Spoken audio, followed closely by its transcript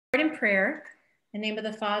In prayer, in the name of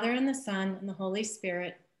the Father, and the Son, and the Holy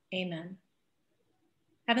Spirit, amen.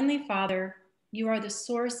 Heavenly Father, you are the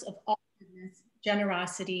source of all goodness,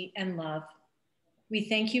 generosity, and love. We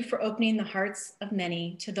thank you for opening the hearts of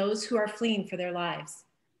many to those who are fleeing for their lives.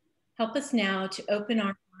 Help us now to open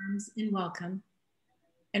our arms in welcome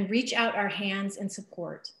and reach out our hands in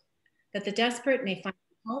support, that the desperate may find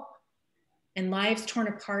help and lives torn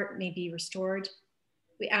apart may be restored.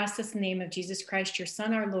 We ask this in the name of Jesus Christ, your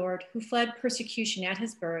Son, our Lord, who fled persecution at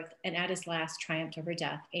his birth and at his last triumphed over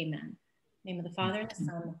death. Amen. In the name of the Father, and the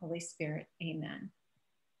Son, and the Holy Spirit. Amen.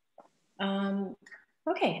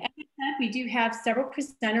 Okay, as I said, we do have several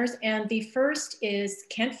presenters, and the first is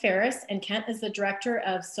Kent Ferris, and Kent is the Director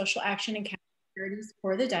of Social Action and Catholic Charities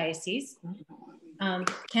for the Diocese.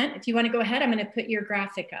 Kent, if you want to go ahead, I'm going to put your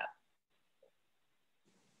graphic up.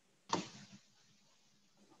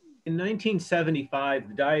 In 1975,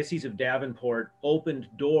 the Diocese of Davenport opened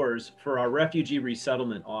doors for our Refugee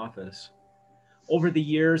Resettlement Office. Over the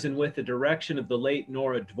years, and with the direction of the late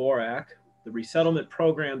Nora Dvorak, the resettlement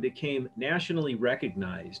program became nationally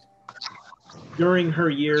recognized. During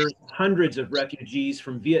her years, hundreds of refugees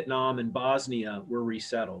from Vietnam and Bosnia were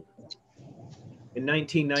resettled. In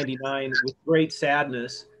 1999, with great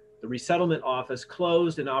sadness, the Resettlement Office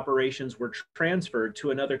closed and operations were transferred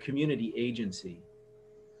to another community agency.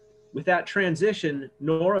 With that transition,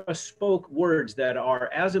 Nora spoke words that are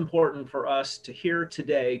as important for us to hear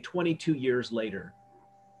today, 22 years later.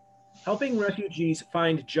 Helping refugees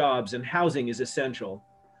find jobs and housing is essential,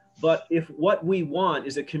 but if what we want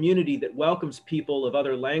is a community that welcomes people of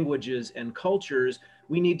other languages and cultures,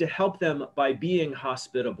 we need to help them by being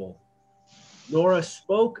hospitable. Nora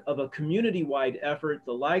spoke of a community-wide effort,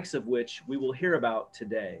 the likes of which we will hear about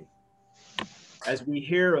today. As we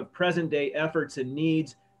hear of present-day efforts and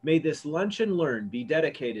needs, may this Lunch and Learn be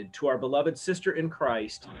dedicated to our beloved sister in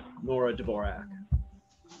Christ, Nora Dvorak.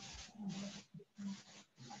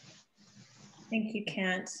 Thank you,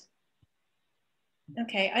 Kent.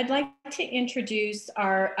 Okay, I'd like to introduce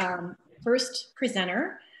our first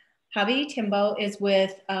presenter. Javi Timbo is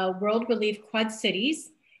with World Relief Quad Cities,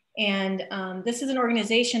 and this is an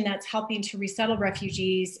organization that's helping to resettle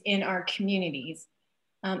refugees in our communities.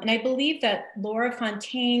 And I believe that Laura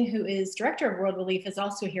Fontaine, who is Director of World Relief, is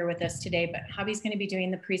also here with us today, but Javi's going to be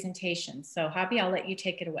doing the presentation. So Javi, I'll let you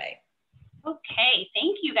take it away. Okay,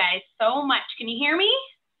 thank you guys so much. Can you hear me?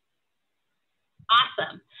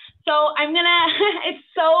 Awesome. So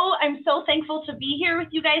I'm so thankful to be here with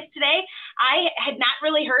you guys today. I had not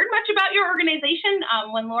really heard much about your organization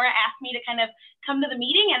when Laura asked me to kind of come to the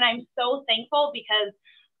meeting, and I'm so thankful because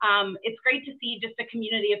it's great to see just a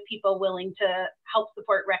community of people willing to help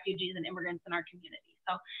support refugees and immigrants in our community.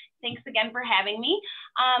 So thanks again for having me.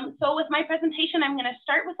 So with my presentation, I'm going to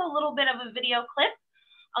start with a little bit of a video clip.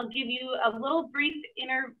 I'll give you a little brief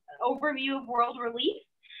overview of World Relief.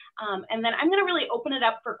 And then I'm going to really open it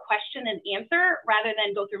up for question and answer rather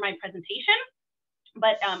than go through my presentation.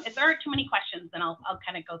 But if there aren't too many questions, then I'll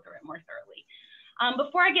kind of go through it more thoroughly.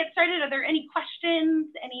 Before I get started, are there any questions?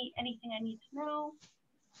 Anything I need to know?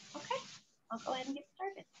 Okay, I'll go ahead and get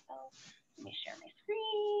started. So let me share my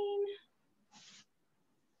screen.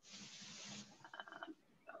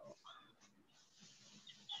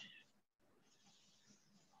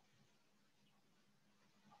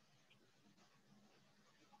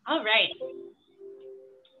 All right.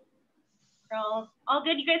 All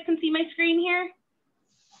good? You guys can see my screen here?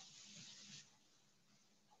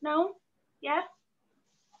 No? Yes?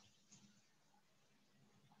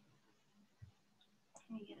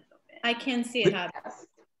 Let me get it open. I can see it, Javi.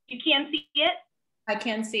 You can see it? I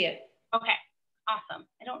can see it. Okay, awesome.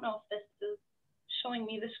 I don't know if this is showing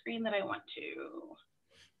me the screen that I want to.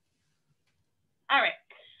 All right.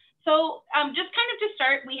 So just kind of to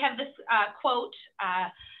start, we have this quote,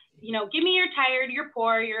 you know, give me your tired, your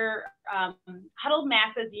poor, your huddled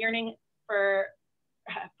masses yearning for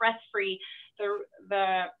breath free,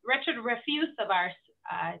 the wretched refuse of our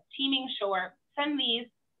teeming shore. Send these,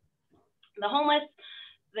 the homeless,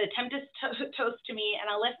 the tempest toast to me, and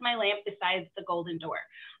I'll lift my lamp beside the golden door.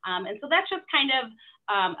 And so that's just kind of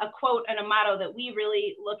a quote and a motto that we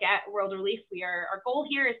really look at World Relief. Our goal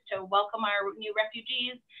here is to welcome our new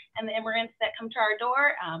refugees and the immigrants that come to our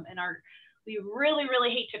door, we really, really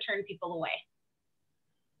hate to turn people away.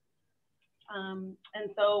 And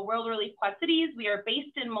so World Relief Quad Cities, we are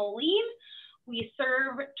based in Moline. We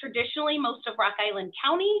serve traditionally most of Rock Island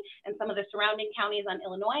County and some of the surrounding counties on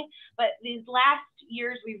Illinois. But these last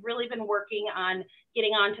years, we've really been working on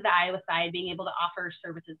getting onto the Iowa side, being able to offer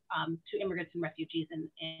services to immigrants and refugees in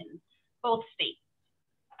both states.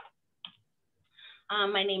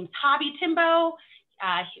 My name's Javi Timbo.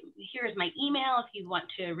 here's my email if you want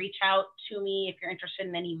to reach out to me if you're interested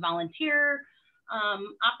in any volunteer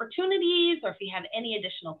opportunities, or if you have any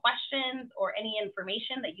additional questions or any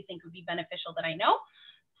information that you think would be beneficial that I know,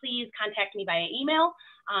 please contact me via email.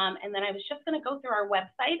 And then I was just going to go through our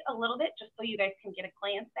website a little bit just so you guys can get a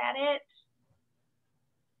glance at it.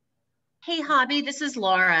 Hey, Hobby, this is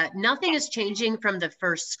Laura. Nothing is changing from the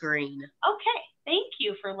first screen. Okay, thank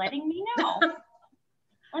you for letting me know.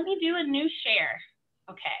 Let me do a new share.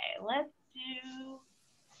 Okay, let's do,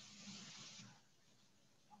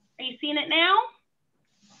 are you seeing it now?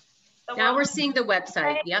 Now we're seeing the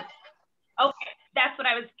website, yep. Okay, that's what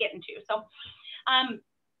I was getting to. So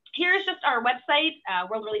here's just our website,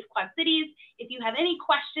 World Relief Quad Cities. If you have any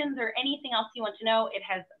questions or anything else you want to know, it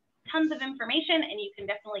has tons of information and you can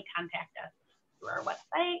definitely contact us through our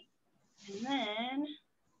website. And then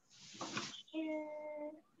here.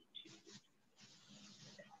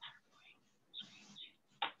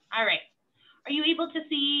 All right, are you able to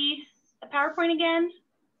see the PowerPoint again?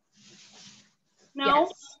 No?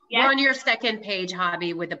 Yes. Yes? We're on your second page,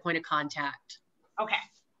 Hobby, with the point of contact. Okay.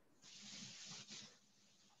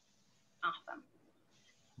 Awesome.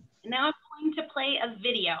 And now I'm going to play a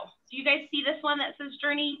video. Do you guys see this one that says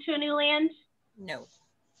Journey to a New Land? No.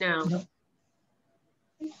 No.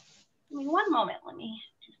 Give me one moment. Let me.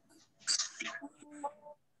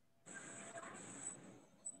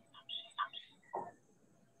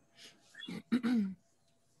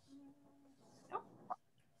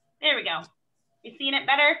 There we go. You seeing it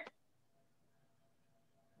better?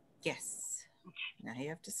 Yes. Okay. Now you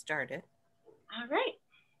have to start it. All right.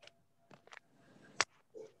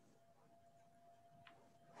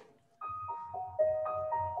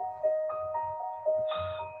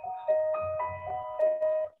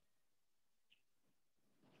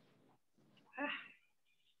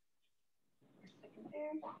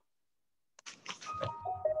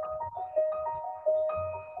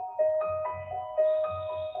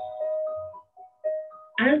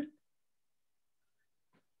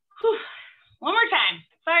 One more time.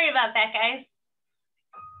 Sorry about that, guys.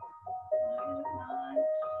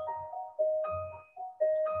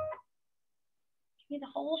 Give me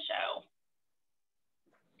the whole show.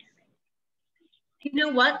 You know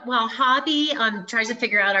what? While Hobby tries to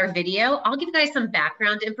figure out our video, I'll give you guys some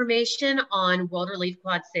background information on World Relief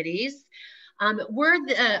Quad Cities. We're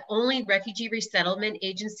the only refugee resettlement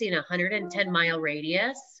agency in a 110-mile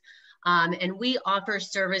radius. And we offer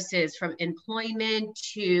services from employment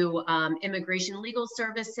to immigration legal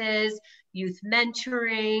services, youth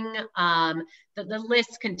mentoring, the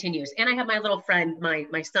list continues. And I have my little friend,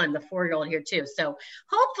 my son, the 4-year-old here too. So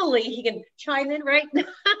hopefully he can chime in, right?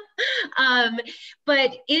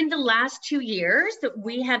 But in the last 2 years,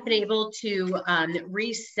 we have been able to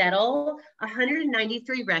resettle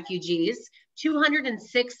 193 refugees,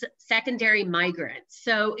 206 secondary migrants.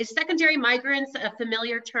 So is secondary migrants a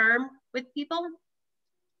familiar term with people?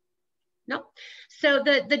 No. So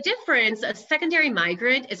the difference, a secondary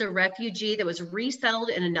migrant is a refugee that was resettled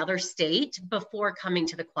in another state before coming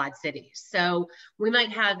to the Quad Cities. So we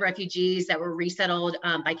might have refugees that were resettled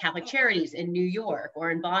by Catholic Charities in New York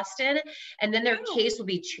or in Boston, and then their case will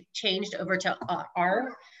be changed over to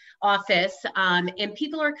our office, and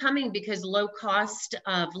people are coming because low cost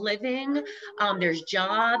of living, there's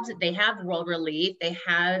jobs, they have World Relief, they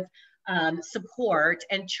have support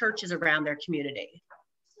and churches around their community.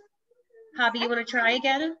 Hobby, you want to try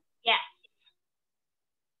again? Yes.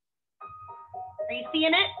 Are you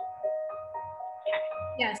seeing it?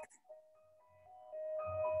 Yes.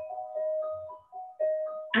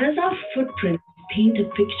 As our footprints paint a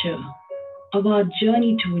picture of our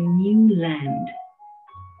journey to a new land,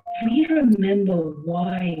 we remember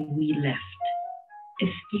why we left,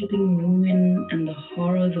 escaping ruin and the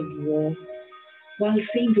horrors of war, while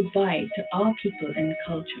saying goodbye to our people and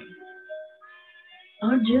culture.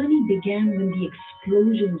 Our journey began when the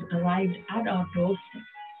explosions arrived at our doorstep,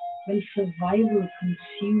 when survival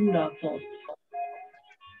consumed our thoughts.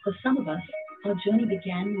 For some of us, our journey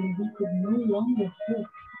began when we could no longer hope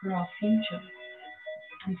for our future.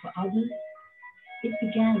 And for others, it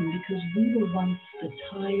began because we were once the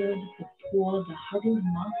tired, the poor, the huddled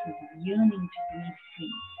masses yearning to breathe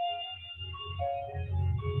free.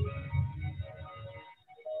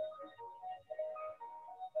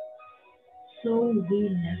 So we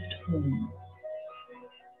left home.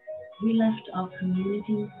 We left our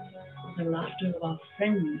communities, the laughter of our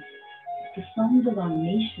friends, the songs of our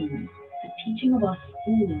nation, the teaching of our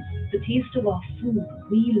schools, the taste of our food.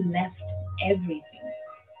 We left everything.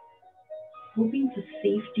 Hoping for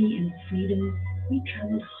safety and freedom, we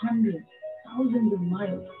traveled hundreds, thousands of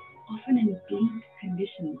miles, often in bleak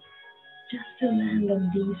conditions, just to land on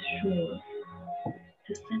these shores,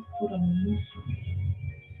 to set foot on new soil.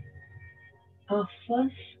 Our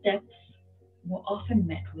first steps were often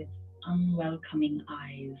met with unwelcoming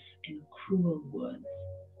eyes and cruel words,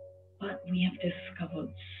 but we have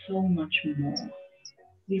discovered so much more.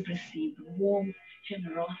 We've received warmth,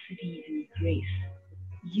 generosity, and grace.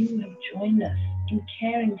 You have joined us in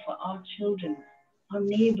caring for our children. Our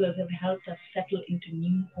neighbors have helped us settle into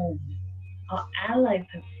new homes. Our allies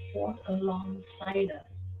have fought alongside us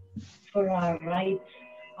for our rights,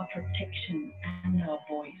 our protection, and our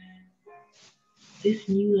voice. This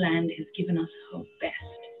new land has given us her best,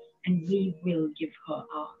 and we will give her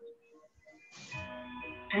ours.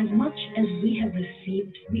 As much as we have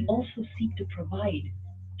received, we also seek to provide,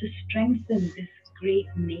 to strengthen this great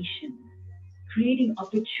nation, creating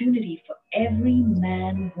opportunity for every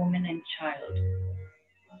man, woman, and child.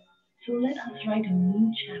 So let us write a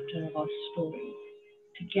new chapter of our story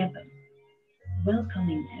together,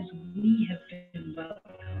 welcoming as we have been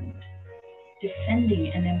welcomed,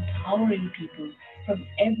 defending and empowering people from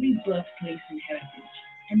every birthplace and heritage.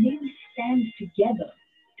 And may we stand together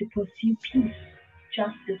to pursue peace,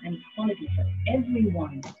 justice, and equality for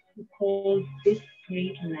everyone who calls this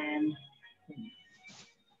great land home.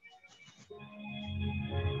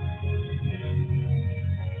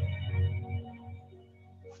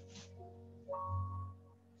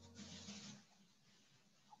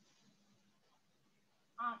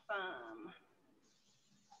 Awesome.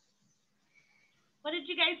 What did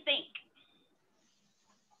you guys think?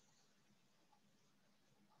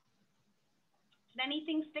 Did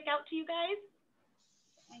anything stick out to you guys?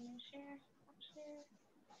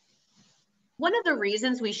 One of the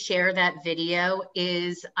reasons we share that video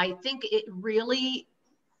is I think it really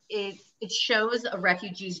it shows a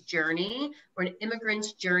refugee's journey or an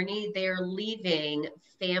immigrant's journey. They're leaving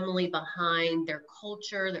family behind, their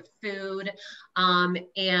culture, their food,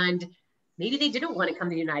 and maybe they didn't want to come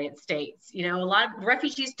to the United States. You know, a lot of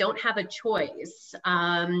refugees don't have a choice.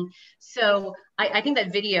 So I think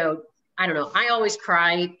that video, I don't know, I always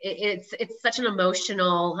cry. It's such an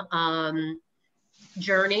emotional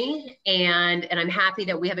journey, and I'm happy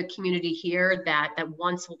that we have a community here that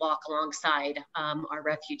wants to walk alongside our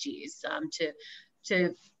refugees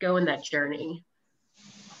to go in that journey.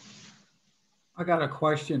 I got a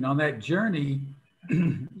question on that journey.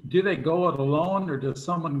 Do they go it alone, or does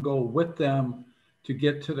someone go with them to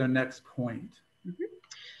get to their next point? Mm-hmm.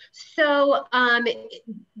 So it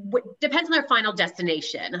depends on their final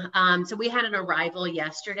destination. So we had an arrival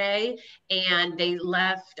yesterday, and they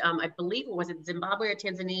left, I believe, was it Zimbabwe or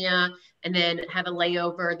Tanzania, and then have a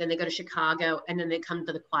layover, then they go to Chicago, and then they come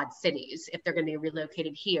to the Quad Cities if they're going to be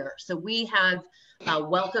relocated here. So we have a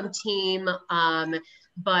welcome team,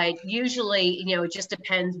 but usually, you know, it just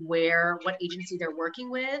depends what agency they're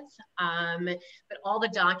working with. But all the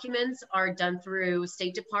documents are done through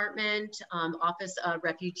State Department, Office of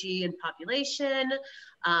Refugee and Population,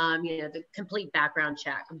 you know, the complete background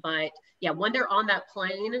check. But yeah, when they're on that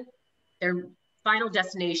plane, their final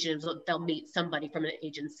destination is they'll meet somebody from an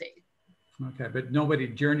agency. Okay, but nobody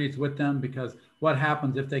journeys with them, because what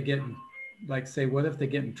happens if they get, like, say, what if they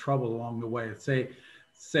get in trouble along the way?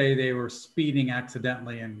 Say they were speeding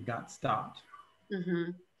accidentally and got stopped.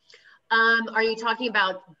 Mm-hmm. Are you talking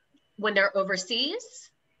about when they're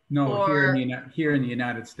overseas? No, or here in the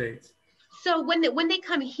United States. So when they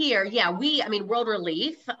come here, yeah, I mean, World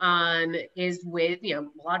Relief is with, you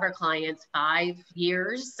know, a lot of our clients 5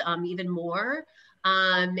 years, even more.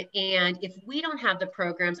 And if we don't have the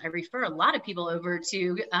programs, I refer a lot of people over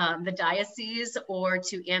to the Diocese or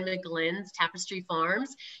to Anne McGlynn's Tapestry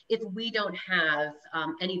Farms if we don't have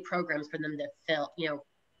any programs for them to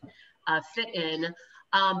fit in.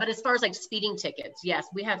 But as far as like speeding tickets, yes,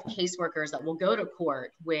 we have caseworkers that will go to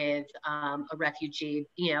court with a refugee.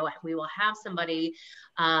 You know, we will have somebody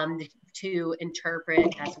to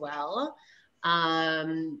interpret as well.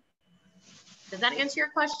 Does that answer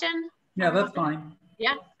your question? Yeah, that's fine.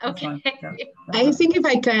 Yeah, okay. Yeah. I think if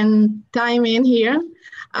I can chime in here,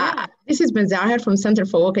 this is Benzaher from Center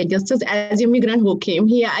for Worker Justice. As immigrant who came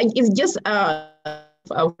here, it's just our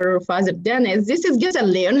father Dennis, this is just a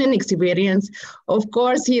learning experience. Of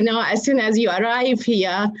course, you know, as soon as you arrive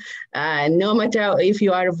here, no matter if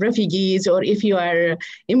you are refugees or if you are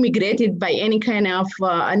immigrated by any kind of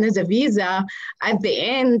another visa, at the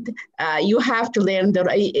end, you have to learn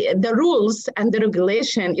the rules and the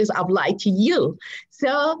regulation is applied to you.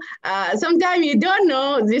 So sometimes you don't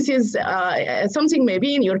know this is something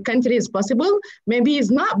maybe in your country is possible, maybe it's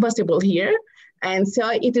not possible here. And so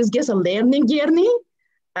it is just a learning journey.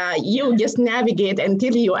 You just navigate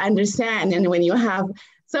until you understand. And when you have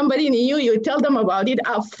somebody new, you tell them about it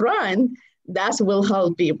up front, that will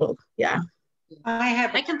help people. Yeah.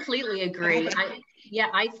 I completely agree.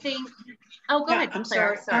 I think, oh, go ahead, I'm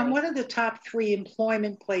Claire. sorry. What are the top 3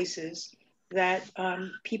 employment places that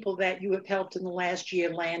people that you have helped in the last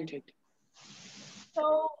year landed?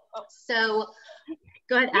 So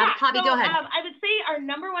go ahead, yeah, Poppy, go ahead. I would say our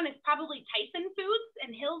number 1 is probably Tyson Foods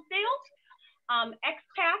in Hillsdale,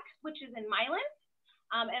 X-Pack, which is in Milan.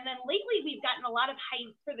 And then lately we've gotten a lot of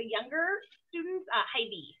for the younger students,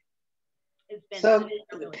 Hy-Vee. So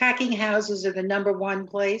packing houses are the number 1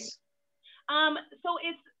 place? So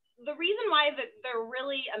it's the reason why that they're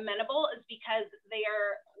really amenable is because they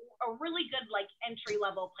are a really good entry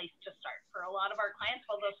level place to start for a lot of our clients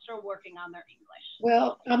while they're still working on their English.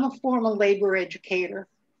 Well, I'm a former labor educator.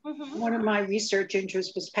 One of my research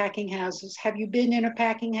interests was packing houses. Have you been in a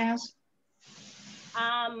packing house?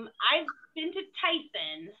 I've been to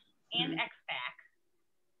Tyson and X-Pack.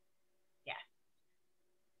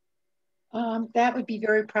 That would be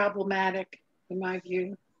very problematic in my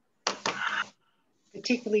view,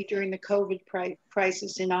 particularly during the COVID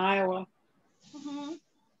crisis in Iowa.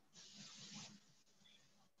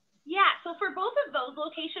 Yeah, so for both of those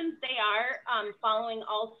locations, they are following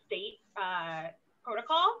all state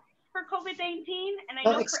protocols for COVID-19. And I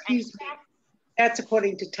know excuse me, that's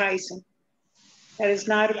according to Tyson. That is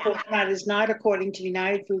not according to the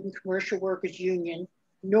United Food and Commercial Workers Union,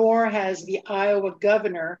 nor has the Iowa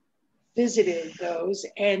governor visited those.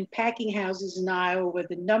 And packing houses in Iowa were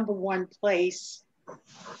the number 1 place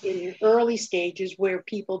in the early stages where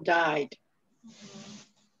people died.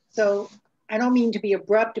 So I don't mean to be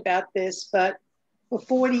abrupt about this, but for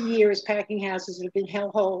 40 years, packing houses have been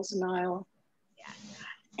hellholes in Iowa.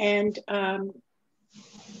 And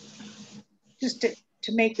just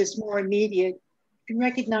to make this more immediate, you can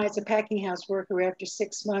recognize a packing house worker after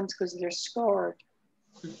 6 months because they're scarred.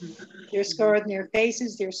 They're scarred in their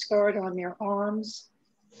faces, they're scarred on their arms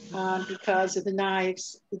because of the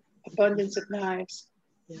knives, the abundance of knives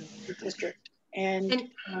in the district.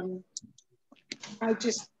 And I would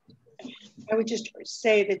just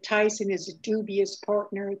say that Tyson is a dubious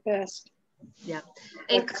partner at best. Yeah,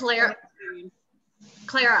 and Claire,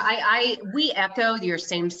 we echo your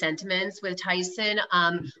same sentiments with Tyson.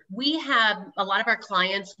 We have a lot of our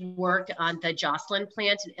clients work on the Jocelyn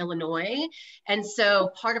plant in Illinois. And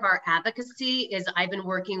so part of our advocacy is I've been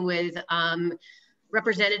working with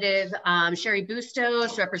Representative Sherry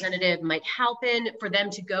Bustos, Representative Mike Halpin, for them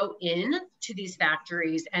to go in to these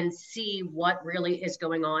factories and see what really is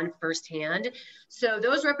going on firsthand. So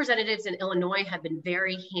those representatives in Illinois have been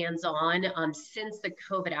very hands-on since the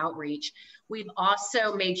COVID outreach. We've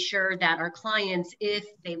also made sure that our clients, if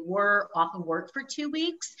they were off of work for 2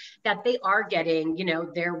 weeks, that they are getting,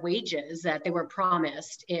 their wages that they were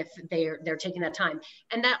promised if they're taking that time.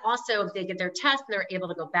 And that also, if they get their test, they're able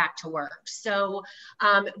to go back to work. So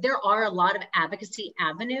there are a lot of advocacy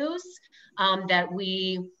avenues that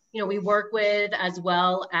we work with, as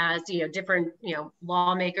well as, different,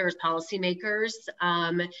 lawmakers, policymakers.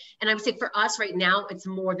 And I would say for us right now, it's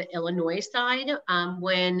more the Illinois side.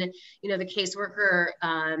 When, the caseworker,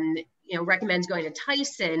 recommends going to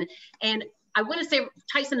Tyson. And I wouldn't say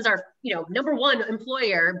Tyson is our, number 1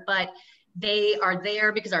 employer, but they are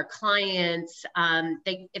there because our clients,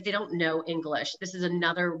 if they don't know English, this is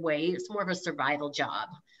another way, it's more of a survival job.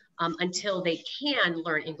 Until they can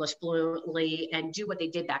learn English fluently and do what they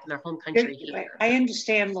did back in their home country here. I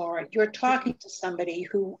understand, Laura. You're talking to somebody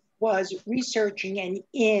who was researching and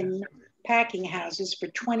in packing houses for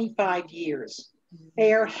 25 years.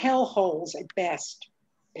 They are hellholes at best.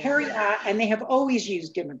 And they have always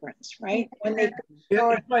used immigrants, right? When they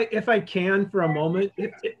if I can for a moment.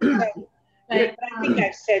 I think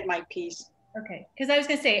I've said my piece. Okay, because I was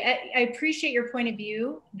going to say, I appreciate your point of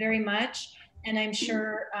view very much. And I'm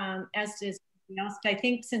sure, as does everyone else, but I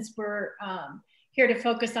think since we're here to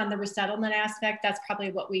focus on the resettlement aspect, that's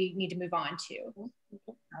probably what we need to move on to.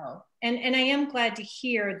 And I am glad to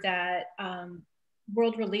hear that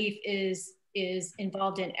World Relief is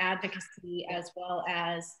involved in advocacy as well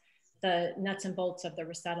as the nuts and bolts of the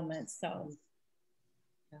resettlement. So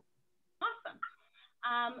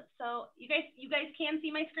awesome. So you guys can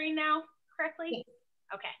see my screen now correctly?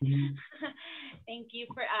 Okay. Thank you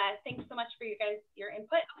for thanks so much for your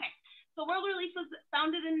input. Okay. So World Relief was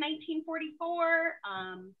founded in 1944.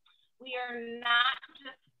 We are not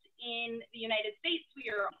just in the United States,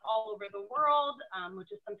 we are all over the world,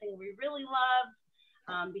 which is something we really love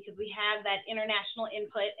because we have that international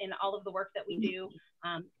input in all of the work that we do.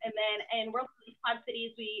 And then in World Relief Quad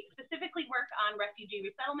Cities, we specifically work on refugee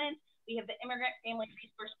resettlement. We have the Immigrant Family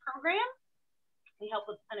Resource Program. We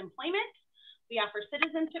help with unemployment. We offer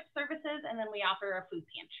citizenship services, and then we offer a food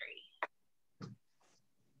pantry.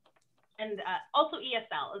 And also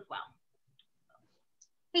ESL as well.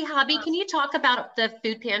 Hey, Hobby, can you talk about the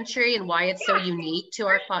food pantry and why it's so unique to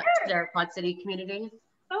our Quad City community?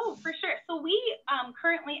 Oh, for sure. So we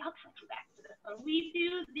currently, I'll come back to this one. We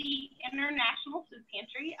do the International Food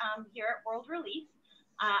Pantry here at World Relief.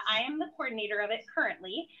 I am the coordinator of it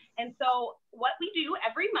currently. And so what we do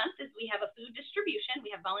every month is we have a food distribution.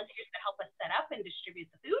 We have volunteers that help us set up and distribute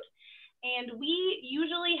the food. And we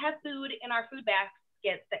usually have food in our food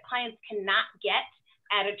baskets that clients cannot get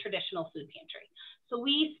at a traditional food pantry. So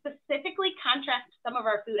we specifically contract some of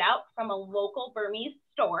our food out from a local Burmese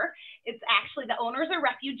store. It's actually, the owners are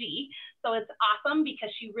Refugee. So it's awesome because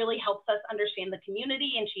she really helps us understand the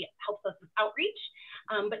community and she helps us with outreach.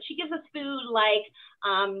 But she gives us food like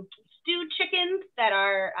stewed chickens that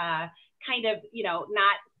are kind of, you know,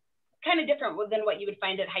 not kind of different than what you would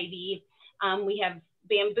find at Hy-Vee. We have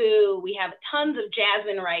bamboo, we have tons of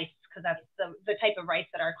jasmine rice because that's the type of rice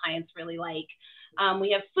that our clients really like.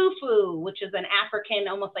 We have fufu, which is an African,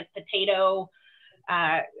 almost like potato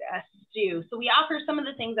stew. So we offer some of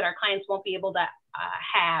the things that our clients won't be able to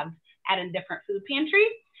have at a different food pantry.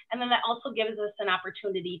 And then that also gives us an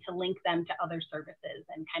opportunity to link them to other services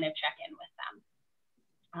and kind of check in with them.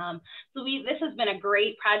 So this has been a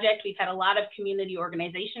great project. We've had a lot of community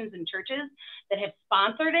organizations and churches that have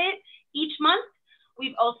sponsored it each month.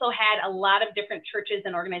 We've also had a lot of different churches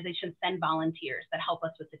and organizations send volunteers that help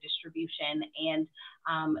us with the distribution. And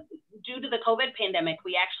due to the COVID pandemic,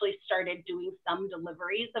 we actually started doing some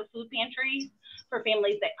deliveries of food pantries for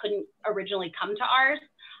families that couldn't originally come to ours.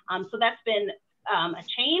 So that's been a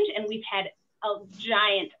change, and we've had a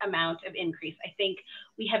giant amount of increase. I think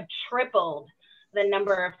we have tripled the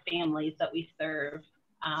number of families that we serve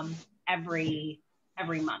every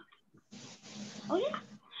month. Oh yeah.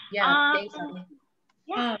 Yeah, thank you.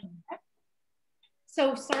 Yeah.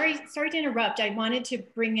 So sorry to interrupt. I wanted to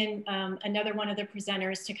bring in another one of the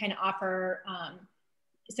presenters to kind of offer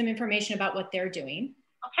some information about what they're doing.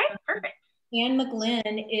 Okay, perfect. Anne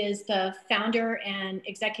McGlynn is the founder and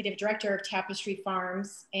executive director of Tapestry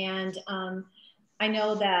Farms. And I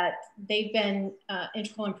know that they've been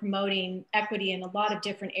integral in promoting equity in a lot of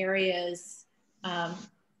different areas,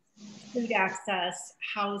 food access,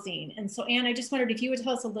 housing. And so Anne, I just wondered if you would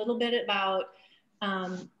tell us a little bit about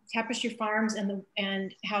Tapestry Farms and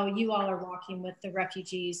how you all are walking with the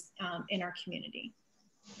refugees in our community.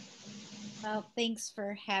 Well, thanks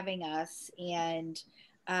for having us. And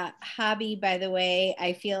Hobby, by the way,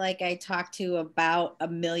 I feel like I talk to about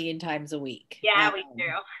 1 million times a week. Yeah, we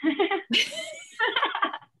do.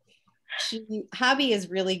 Hobby is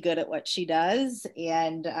really good at what she does,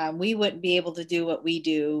 and we wouldn't be able to do what we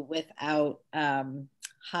do without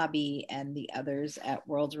Hobby and the others at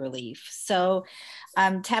World Relief. So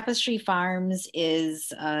Tapestry Farms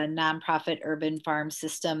is a nonprofit urban farm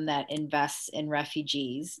system that invests in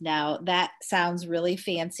refugees. Now that sounds really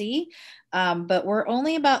fancy, but we're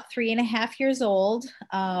only about 3.5 years old.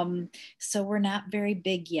 So we're not very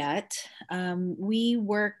big yet. We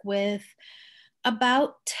work with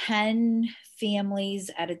about 10 families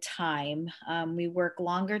at a time. We work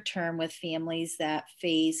longer term with families that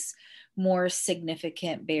face more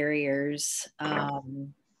significant barriers to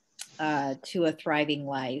a thriving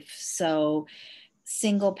life. So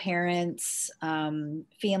single parents,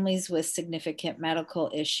 families with significant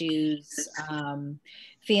medical issues,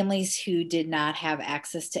 families who did not have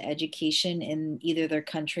access to education in either their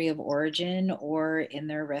country of origin or in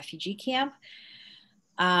their refugee camp.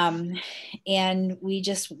 And we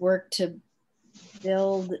just work to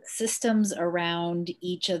build systems around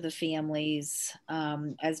each of the families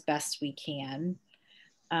as best we can.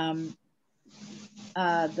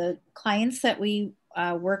 The clients that we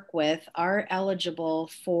work with are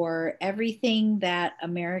eligible for everything that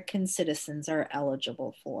American citizens are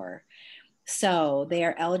eligible for. So they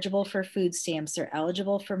are eligible for food stamps, they're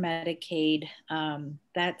eligible for Medicaid.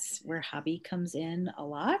 That's where Hobby comes in a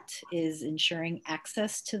lot, is ensuring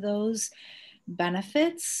access to those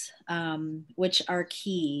benefits, which are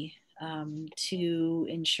key to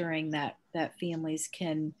ensuring that families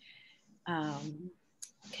can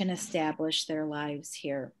establish their lives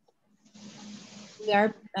here. We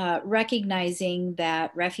are recognizing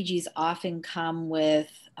that refugees often come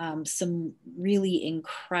with some really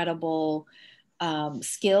incredible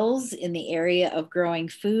skills in the area of growing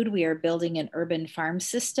food. We are building an urban farm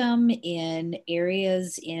system in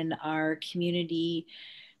areas in our community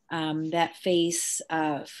that face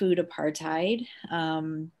food apartheid.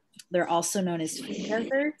 They're also known as food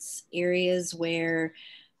deserts, areas where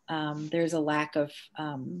there's a lack of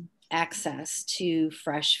access to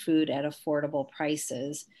fresh food at affordable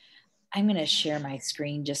prices. I'm going to share my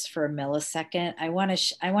screen just for a millisecond. I want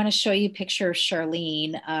to show you a picture of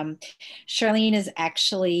Charlene. Charlene is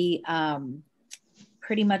actually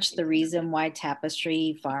pretty much the reason why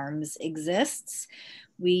Tapestry Farms exists.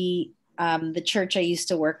 The church I used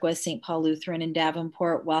to work with, St. Paul Lutheran in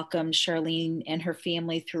Davenport, welcomed Charlene and her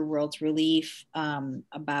family through World's Relief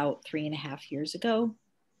about 3.5 years ago.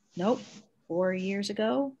 Nope, 4 years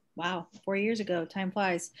ago. Wow, 4 years ago, time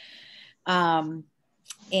flies.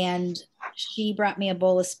 And she brought me a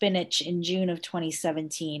bowl of spinach in June of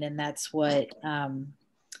 2017. And that's what,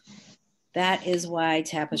 that is why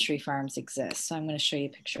Tapestry Farms exists. So I'm going to show you a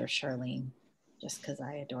picture of Charlene just because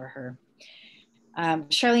I adore her.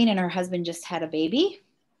 Charlene and her husband just had a baby,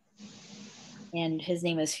 and his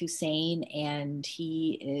name is Hussein, and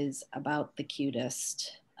he is about the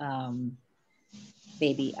cutest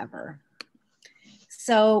baby ever.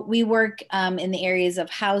 So we work in the areas of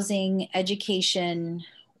housing, education,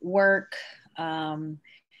 work, medical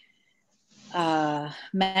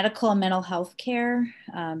and mental health care,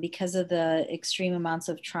 because of the extreme amounts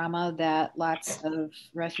of trauma that lots of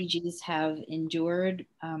refugees have endured.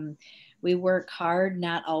 We work hard,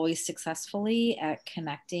 not always successfully, at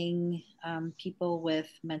connecting people with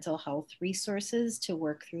mental health resources to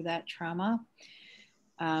work through that trauma.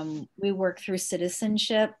 We work through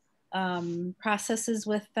citizenship processes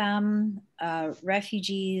with them.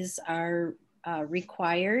 Refugees are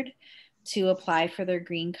required to apply for their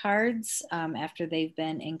green cards after they've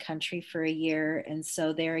been in country for a year. And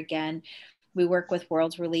so there again, we work with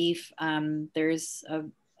World Relief. There's a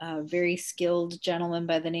very skilled gentleman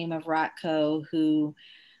by the name of Rotko who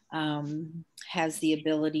has the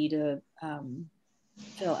ability to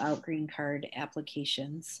fill out green card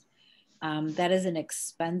applications. That is an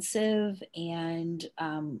expensive and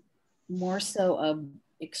more so an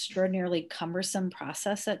extraordinarily cumbersome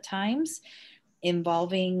process at times,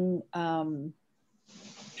 involving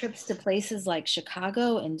trips to places like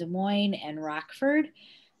Chicago and Des Moines and Rockford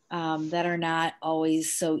that are not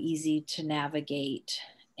always so easy to navigate.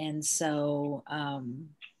 And so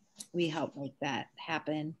we help make that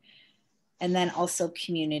happen. And then also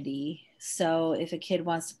community. So if a kid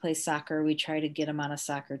wants to play soccer, we try to get them on a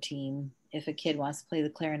soccer team. If a kid wants to play the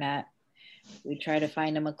clarinet, we try to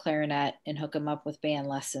find them a clarinet and hook them up with band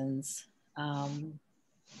lessons.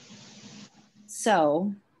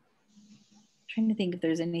 So trying to think if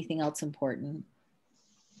there's anything else important.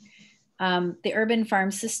 The urban farm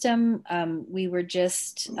system, we were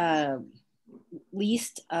just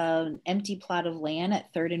leased an empty plot of land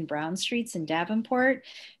at 3rd and Brown Streets in Davenport.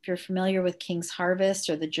 If you're familiar with King's Harvest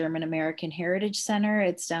or the German American Heritage Center,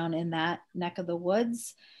 it's down in that neck of the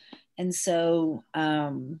woods. And so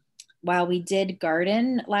while we did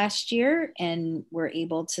garden last year and were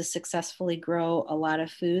able to successfully grow a lot of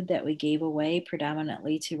food that we gave away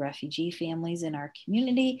predominantly to refugee families in our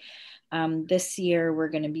community, this year we're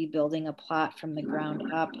going to be building a plot from the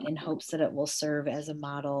ground up in hopes that it will serve as a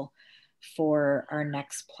model for our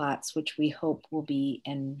next plots, which we hope will be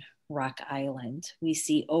in Rock Island. We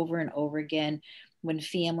see over and over again, when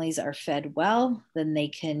families are fed well, then they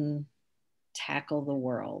can tackle the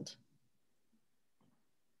world.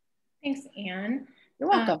 Thanks, Anne. You're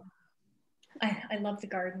welcome. I love the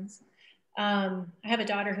gardens. I have a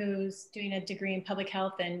daughter who's doing a degree in public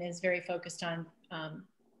health and is very focused on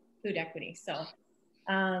food equity. So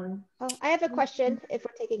I have a question if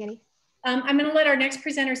we're taking any. I'm going to let our next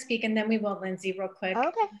presenter speak, and then we will, Lindsay, real quick.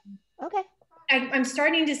 Okay. I'm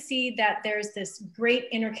starting to see that there's this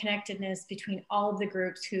great interconnectedness between all of the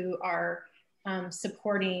groups who are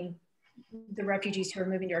supporting the refugees who are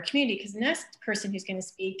moving to our community, because the next person who's going to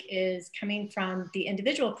speak is coming from the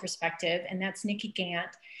individual perspective, and that's Nikki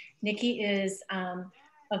Gant. Nikki is a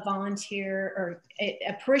volunteer or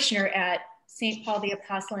a parishioner at St. Paul the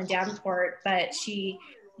Apostle in Davenport, but she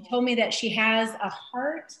told me that she has a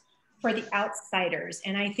heart for the outsiders.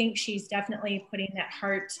 And I think she's definitely putting that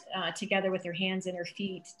heart together with her hands and her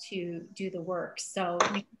feet to do the work. So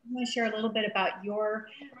Nikki, you want to share a little bit about your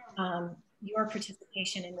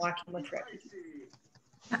participation in Walking with Refugees?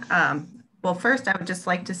 Well, first, I would just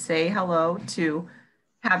like to say hello to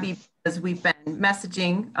Habib, because we've been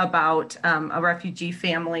messaging about a refugee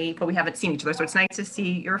family, but we haven't seen each other. So it's nice to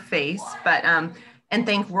see your face. But and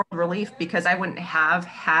thank World Relief, because I wouldn't have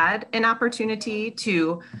had an opportunity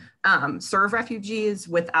to serve refugees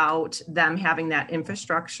without them having that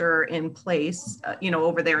infrastructure in place,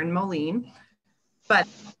 over there in Moline. But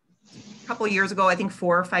a couple of years ago, I think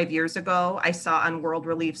 4 or 5 years ago, I saw on World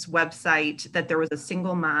Relief's website that there was a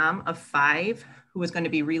single mom of 5 who was going to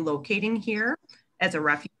be relocating here as a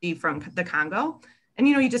refugee from the Congo. And,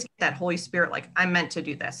 you know, you just get that Holy Spirit, like, I'm meant to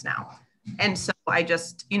do this now. And so I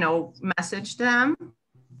just, you know, messaged them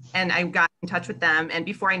and I got in touch with them. And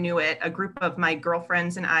before I knew it, a group of my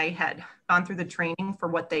girlfriends and I had gone through the training for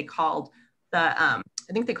what they called the, I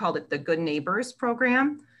think they called it the Good Neighbors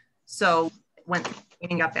program. So went through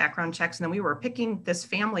training, got background checks, and then we were picking this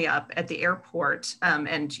family up at the airport.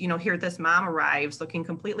 And, you know, here this mom arrives looking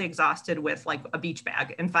completely exhausted with like a beach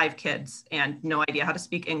bag and 5 kids and no idea how to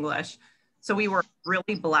speak English. So we were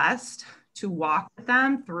really blessed to walk with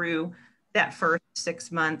them through that first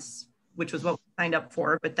 6 months, which was what we signed up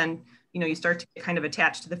for. But then, you know, you start to get kind of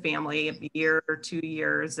attached to the family a year or 2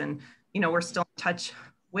 years. And, you know, we're still in touch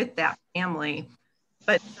with that family.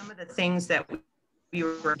 But some of the things that we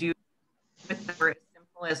were doing with them were as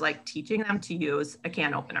simple as like teaching them to use a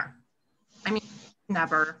can opener. I mean,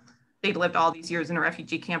 they'd lived all these years in a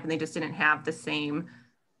refugee camp and they just didn't have the same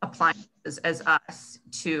appliances as us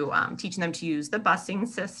to teaching them to use the busing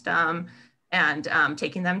system and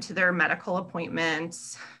taking them to their medical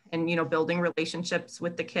appointments and, you know, building relationships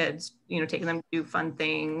with the kids, you know, taking them to do fun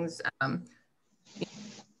things.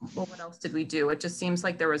 Well, what else did we do? It just seems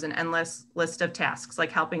like there was an endless list of tasks,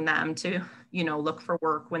 like helping them to, you know, look for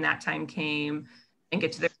work when that time came and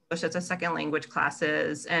get to their English as a second language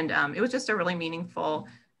classes. And it was just a really meaningful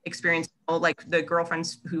experience. Like the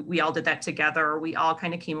girlfriends who we all did that together, we all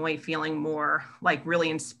kind of came away feeling more like really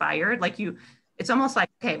inspired. Like it's almost like,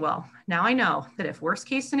 okay, well, now I know that if worst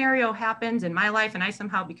case scenario happens in my life and I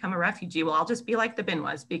somehow become a refugee, well, I'll just be like the bin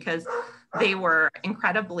was, because they were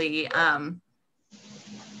incredibly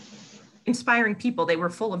inspiring people. They were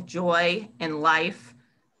full of joy and life.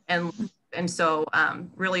 And so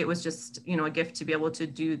really it was just, you know, a gift to be able to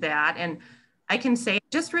do that. And I can say I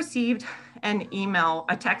just received an email,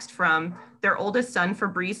 a text from their oldest son,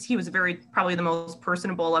 Fabrice. He was probably the most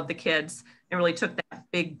personable of the kids and really took that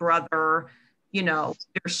big brother, you know,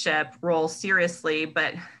 leadership role seriously.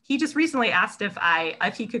 But he just recently asked if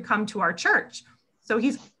he could come to our church. So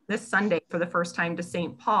he's this Sunday for the first time to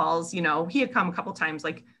St. Paul's. You know, he had come a couple times,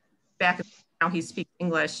 like back now he speaks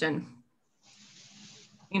English, and,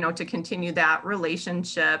 you know, to continue that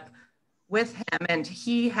relationship with him. And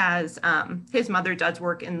he has, his mother does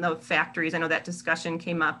work in the factories. I know that discussion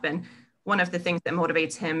came up, and one of the things that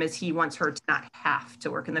motivates him is he wants her to not have to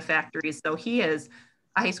work in the factories. So he is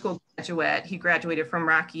a high school graduate. He graduated from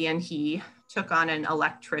Rocky and he took on an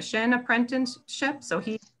electrician apprenticeship. So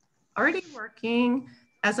he's already working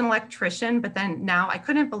as an electrician, but then now, I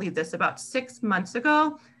couldn't believe this, about 6 months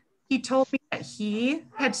ago, he told me that he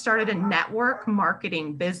had started a network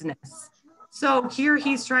marketing business. So here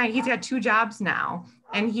he's got 2 jobs now,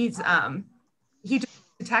 and he just went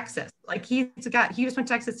to Texas. Like he just went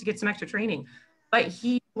to Texas to get some extra training, but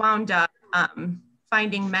he wound up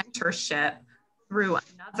finding mentorship through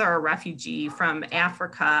another refugee from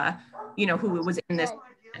Africa, you know, who was in this.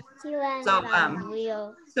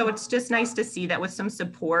 So it's just nice to see that with some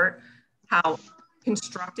support, how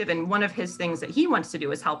constructive. And one of his things that he wants to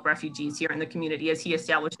do is help refugees here in the community as he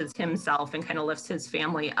establishes himself and kind of lifts his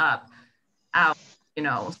family up out, you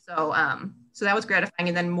know. So that was gratifying.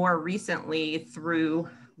 And then more recently, through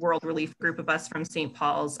World Relief, group of us from St.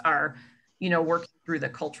 Paul's are, you know, working through the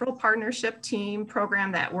cultural partnership team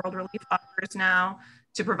program that World Relief offers now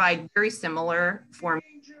to provide very similar forms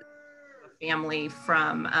of family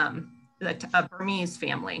from a Burmese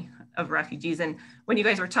family of refugees. And when you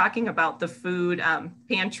guys were talking about the food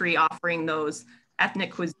pantry offering those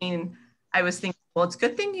ethnic cuisine, I was thinking, well, it's a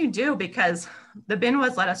good thing you do, because the bin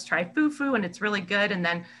was let us try fufu and it's really good. And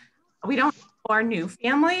then we don't know our new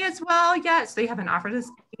family as well yet, so they haven't offered us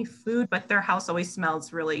any food, but their house always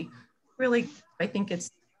smells really, really good. I think it's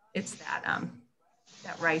that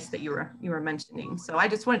rice that you were mentioning. So I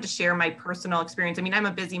just wanted to share my personal experience. I mean, I'm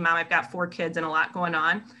a busy mom. I've got 4 kids and a lot going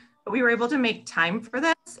on, but we were able to make time for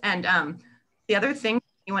this. And the other thing,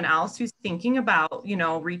 anyone else who's thinking about, you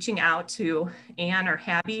know, reaching out to Anne or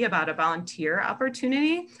Habby about a volunteer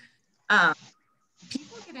opportunity,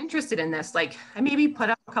 people get interested in this. Like, I maybe put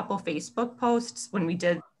up a couple Facebook posts when we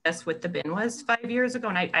did this with the bin was 5 years ago,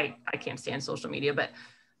 and I can't stand social media, but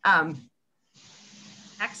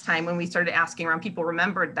next time when we started asking around, people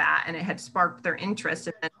remembered that and it had sparked their interest.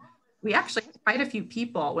 And then we actually had quite a few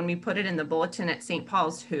people when we put it in the bulletin at St.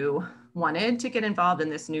 Paul's who wanted to get involved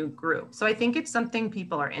in this new group. So I think it's something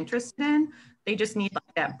people are interested in. They just need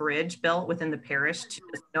like that bridge built within the parish to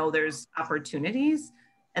just know there's opportunities,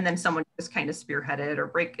 and then someone just kind of spearheaded or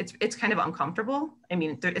break. It's kind of uncomfortable. I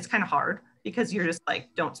mean, it's kind of hard because you're just like,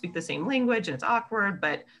 don't speak the same language and it's awkward,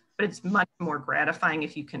 but it's much more gratifying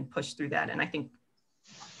if you can push through that. And I think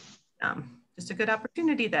just a good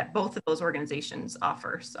opportunity that both of those organizations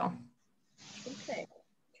offer. So Perfect.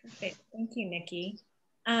 Perfect. Thank you, Nikki.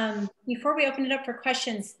 Before we open it up for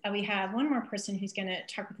questions, we have one more person who's going to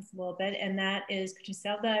talk with us a little bit, and that is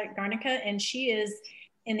Griselda Garnica, and she is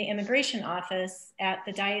in the immigration office at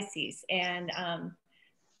the diocese. And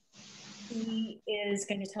she is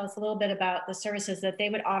going to tell us a little bit about the services that they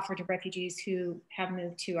would offer to refugees who have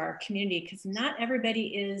moved to our community, because not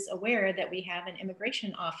everybody is aware that we have an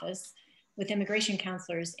immigration office with immigration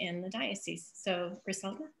counselors in the diocese. So,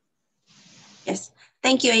 Griselda? Yes,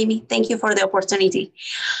 thank you, Amy. Thank you for the opportunity.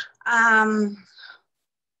 My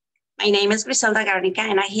name is Griselda Garnica,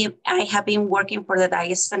 and I have been working for the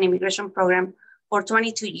Diocesan Immigration Program for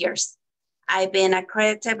 22 years. I've been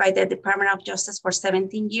accredited by the Department of Justice for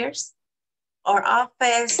 17 years. Our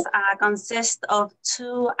office consists of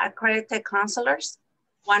 2 accredited counselors,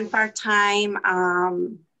 1 part-time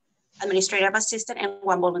administrative assistant, and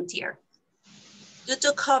 1 volunteer. Due to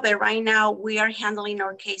COVID, right now, we are handling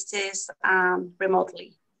our cases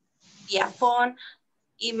remotely via phone,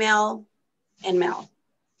 email, and mail.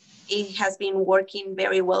 It has been working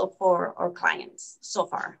very well for our clients so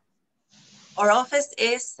far. Our office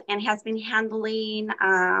is and has been handling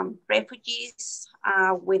refugees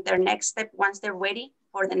with their next step once they're ready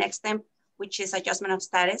for the next step, which is adjustment of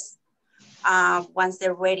status. Once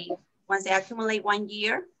they're ready, once they accumulate 1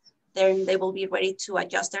 year, then they will be ready to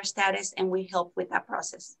adjust their status, and we help with that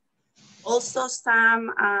process. Also,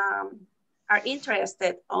 some are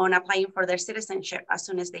interested on applying for their citizenship as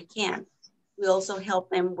soon as they can. We also help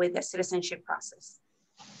them with the citizenship process.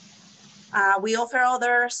 We offer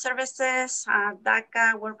other services,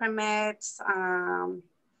 DACA, work permits,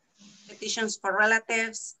 petitions for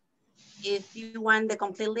relatives. If you want the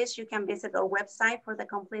complete list, you can visit our website for the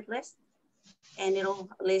complete list, and it'll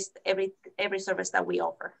list every service that we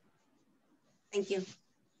offer. Thank you.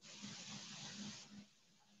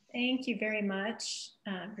 Thank you very much,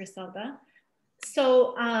 Griselda.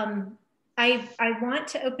 So I want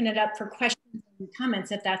to open it up for questions and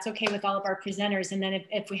comments, if that's okay with all of our presenters. And then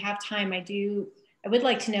if we have time, I would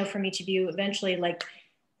like to know from each of you eventually, like,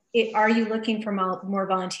 are you looking for more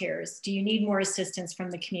volunteers? Do you need more assistance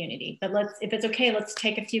from the community? But if it's okay, let's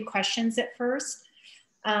take a few questions at first.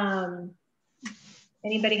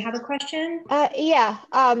 Anybody have a question? Yeah.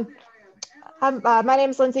 My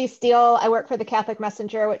name is Lindsay Steele. I work for the Catholic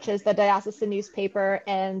Messenger, which is the diocesan newspaper,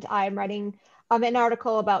 and I'm writing an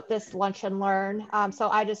article about this Lunch and Learn. So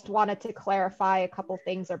I just wanted to clarify a couple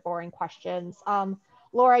things or boring questions.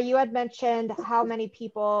 Laura, you had mentioned how many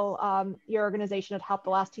people your organization had helped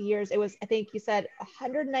the last 2 years. It was, I think you said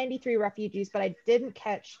 193 refugees, but I didn't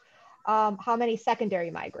catch how many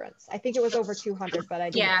secondary migrants. I think it was over 200, but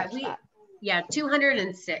I didn't catch that. Yeah,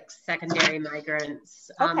 206 secondary migrants.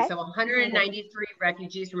 Okay. So 193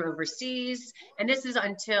 refugees from overseas. And this is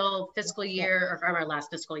until fiscal year, or from our last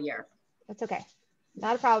fiscal year. That's okay.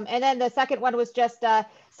 Not a problem. And then the second one was just,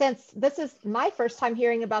 since this is my first time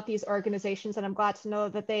hearing about these organizations, and I'm glad to know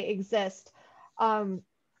that they exist. But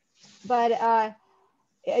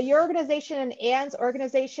your organization and Anne's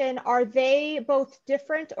organization, are they both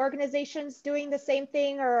different organizations doing the same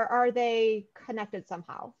thing, or are they connected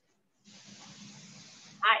somehow?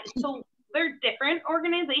 So they're different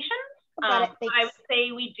organizations. I would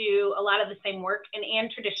say we do a lot of the same work, and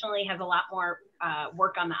Anne traditionally has a lot more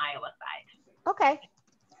work on the Iowa side. Okay.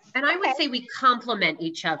 And I would say we complement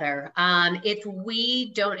each other. If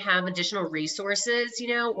we don't have additional resources,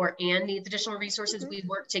 or Anne needs additional resources, we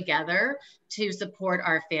work together to support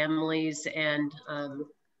our families and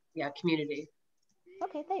community.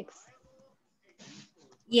 Okay, thanks.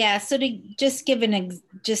 Yeah, so to just give an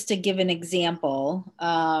example,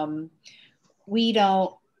 we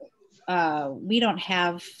don't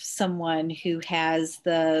have someone who has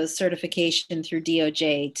the certification through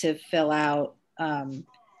DOJ to fill out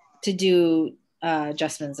to do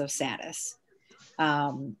adjustments of status.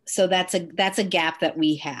 So that's a gap that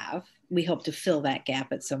we have. We hope to fill that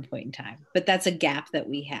gap at some point in time, but that's a gap that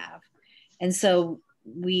we have, and so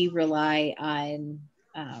we rely on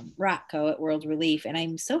Rockco at World Relief, and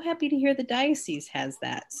I'm so happy to hear the diocese has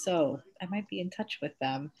that. So I might be in touch with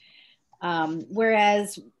them.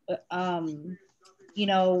 Whereas,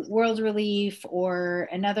 World Relief or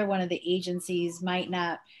another one of the agencies might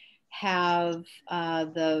not have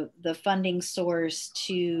the funding source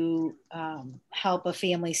to help a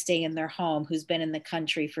family stay in their home who's been in the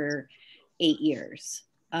country for 8 years.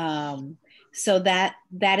 So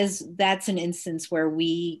that's an instance where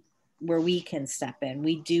we can step in.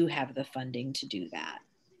 We do have the funding to do that.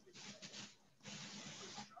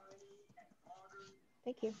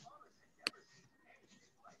 Thank you.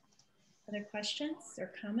 Other questions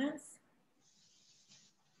or comments?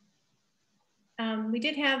 We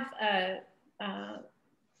did have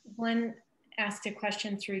one asked a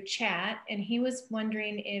question through chat, and he was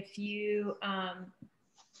wondering if you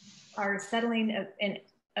are settling in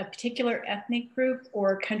a particular ethnic group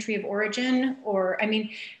or country of origin, or, I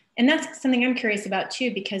mean, and that's something I'm curious about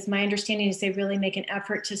too, because my understanding is they really make an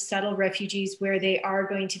effort to settle refugees where they are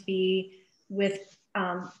going to be with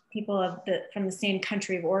people from the same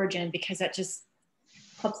country of origin, because that just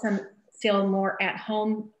helps them feel more at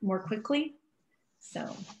home more quickly.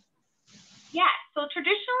 So. Yeah, so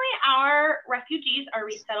traditionally our refugees are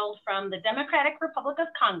resettled from the Democratic Republic of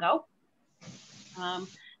Congo.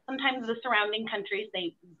 Sometimes the surrounding countries,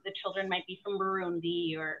 the children might be from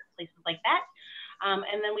Burundi or places like that.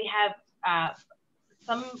 And then we have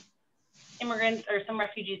some immigrants or some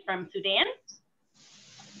refugees from Sudan.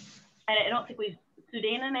 I don't think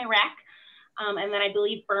Sudan and Iraq. And then I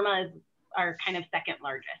believe Burma is our kind of second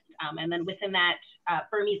largest. And then within that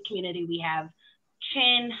Burmese community, we have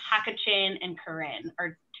Chin, Hakachin, and Karen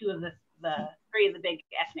are three of the big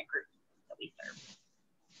ethnic groups that we serve.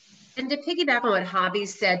 And to piggyback on what Javi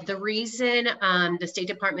said, the reason the State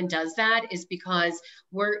Department does that is because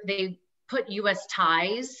they put U.S.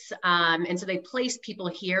 ties, and so they place people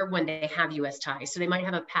here when they have U.S. ties. So they might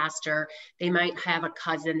have a pastor, they might have a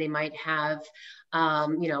cousin, they might have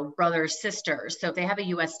brothers, sisters. So if they have a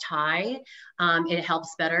U.S. tie, it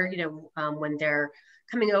helps better, when they're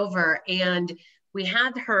coming over. And we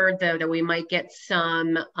have heard, though, that we might get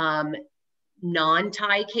some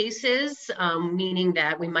non-tie cases, meaning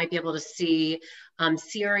that we might be able to see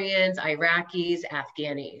Syrians, Iraqis,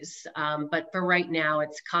 Afghanis. But for right now,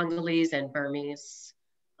 it's Congolese and Burmese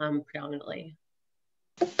predominantly.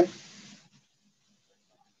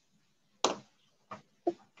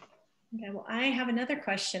 Okay, well, I have another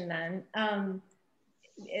question then.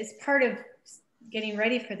 As part of getting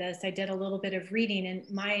ready for this, I did a little bit of reading, and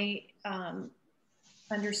my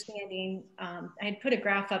understanding, I had put a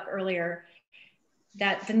graph up earlier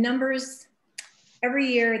that the numbers, every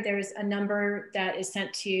year there's a number that is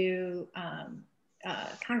sent to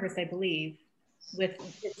Congress, I believe,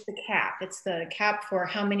 it's the cap. It's the cap for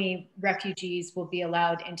how many refugees will be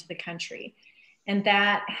allowed into the country. And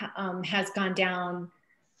that has gone down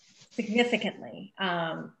significantly.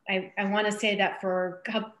 I want to say that for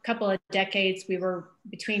a couple of decades, we were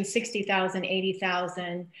between 60,000,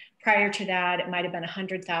 80,000. Prior to that, it might have been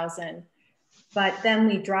 100,000. But then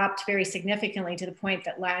we dropped very significantly to the point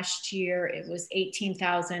that last year it was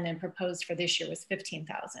 18,000 and proposed for this year was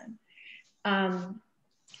 15,000. I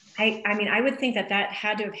mean, I would think that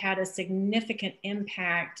had to have had a significant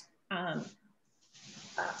impact,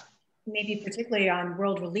 maybe particularly on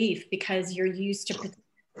World Relief, because you're used to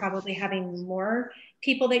probably having more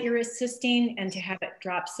people that you're assisting, and to have it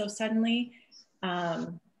drop so suddenly.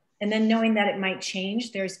 And then knowing that it might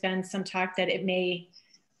change, there's been some talk that it may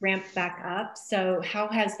ramp back up. So how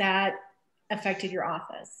has that affected your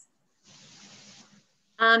office?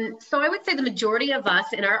 So I would say the majority of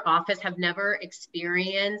us in our office have never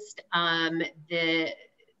experienced an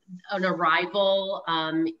arrival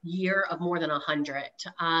year of more than 100.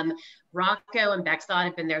 Rocco and Bexod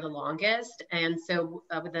have been there the longest. And so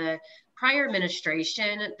with the prior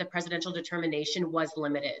administration, the presidential determination was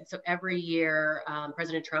limited. So every year,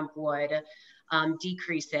 President Trump would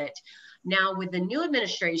decrease it. Now with the new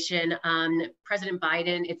administration, President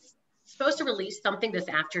Biden, it's supposed to release something this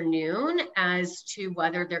afternoon as to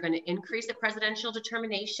whether they're going to increase the presidential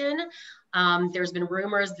determination. There's been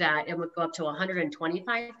rumors that it would go up to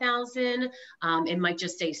 125,000. It might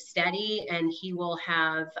just stay steady, and he will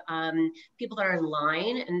have people that are in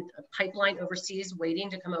line and a pipeline overseas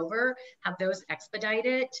waiting to come over, have those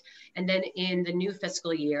expedited. And then in the new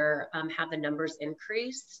fiscal year, have the numbers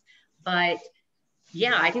increase. But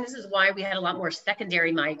yeah, I think this is why we had a lot more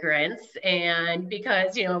secondary migrants, and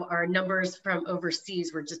because, our numbers from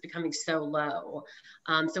overseas were just becoming so low.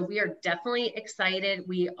 So we are definitely excited.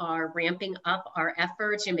 We are ramping up our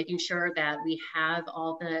efforts and making sure that we have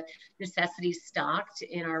all the necessities stocked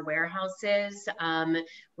in our warehouses.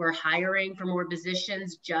 We're hiring for more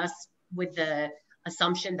positions just with the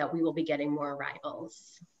assumption that we will be getting more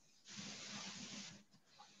arrivals.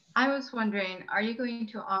 I was wondering, are you going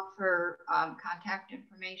to offer contact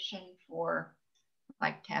information for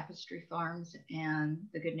like Tapestry Farms and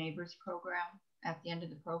the Good Neighbors program at the end of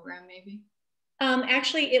the program, maybe?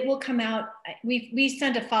 Actually, it will come out. We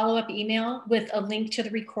send a follow-up email with a link to the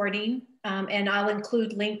recording, and I'll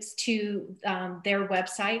include links to their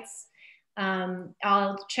websites.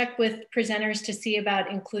 I'll check with presenters to see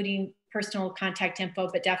about including personal contact info,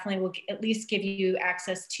 but definitely will at least give you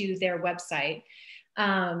access to their website.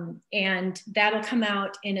 And that'll come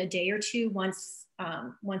out in a day or two once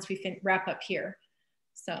we wrap up here.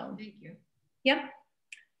 So thank you. Yep.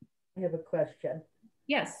 I have a question.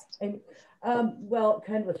 Yes. And, well,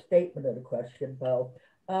 kind of a statement of a question, Bo.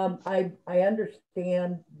 I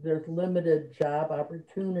understand there's limited job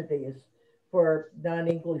opportunities for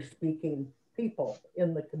non-English speaking people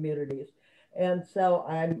in the communities. And so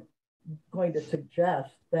I'm going to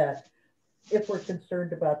suggest that if we're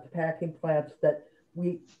concerned about the packing plants, that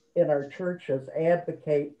we in our churches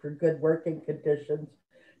advocate for good working conditions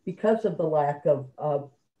because of the lack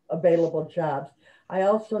of available jobs. I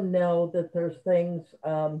also know that there's things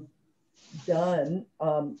done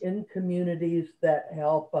in communities that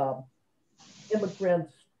help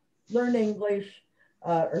immigrants learn English,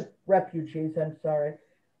 or refugees, I'm sorry,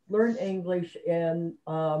 learn English and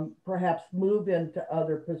perhaps move into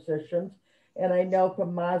other positions. And I know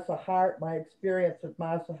from Mazahar, my experience with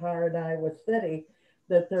Mazahar in Iowa City,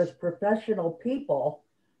 that there's professional people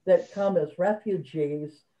that come as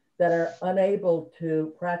refugees that are unable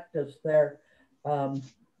to practice their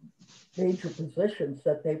major positions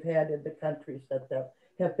that they've had in the countries that they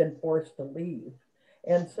have been forced to leave.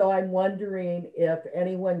 And so I'm wondering if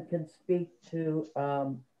anyone can speak to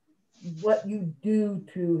what you do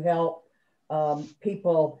to help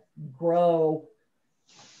people grow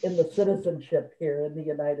in the citizenship here in the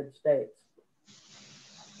United States.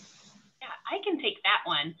 Yeah, I can take that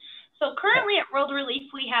one. So currently at World Relief,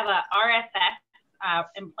 we have a RSS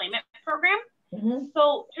employment program. Mm-hmm.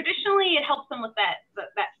 So traditionally it helps them with that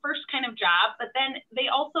first kind of job, but then they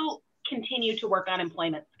also continue to work on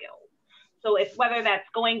employment skills. So if whether that's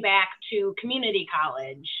going back to community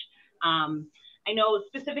college, I know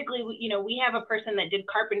specifically, we have a person that did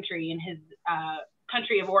carpentry in his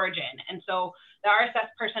country of origin. And so the RSS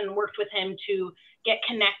person worked with him to get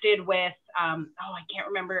connected with, I can't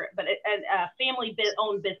remember, but a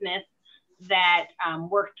family-owned business that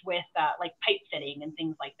worked with like pipe fitting and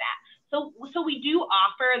things like that. So we do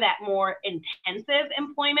offer that more intensive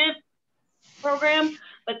employment program,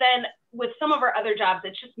 but then with some of our other jobs,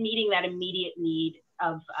 it's just meeting that immediate need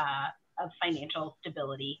of financial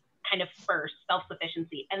stability, kind of first,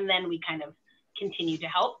 self-sufficiency, and then we kind of continue to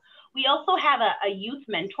help. We also have a youth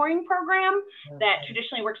mentoring program that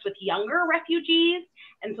traditionally works with younger refugees,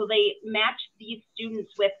 and so they match these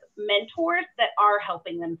students with mentors that are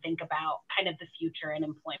helping them think about kind of the future and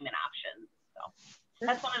employment options. So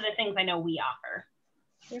that's one of the things I know we offer.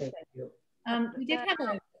 Thank you. We did have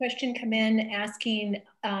a question come in asking,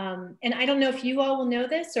 and I don't know if you all will know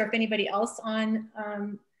this or if anybody else on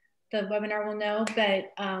the webinar will know,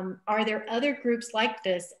 but are there other groups like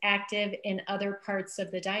this active in other parts of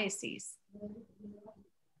the diocese?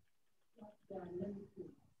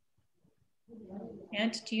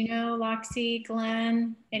 Kent, do you know? Loxie,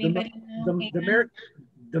 Glenn, anybody know?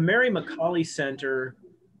 The Mary McCauley Center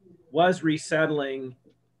was resettling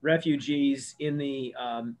refugees in the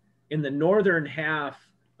northern half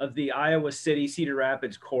of the Iowa City Cedar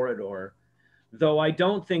Rapids corridor, though I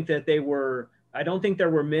don't think there were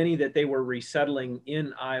many that they were resettling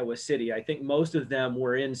in Iowa City. I think most of them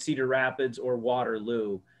were in Cedar Rapids or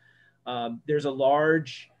Waterloo. There's a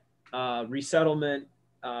large resettlement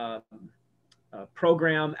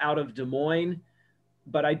program out of Des Moines,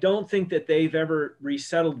 but I don't think that they've ever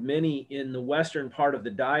resettled many in the western part of the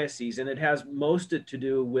diocese. And it has most to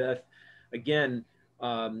do with, again,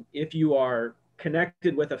 if you are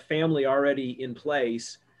connected with a family already in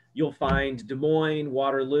place, you'll find Des Moines,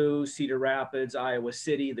 Waterloo, Cedar Rapids, Iowa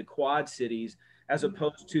City, the Quad Cities, as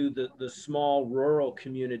opposed to the small rural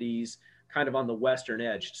communities kind of on the western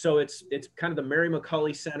edge. So it's kind of the Mary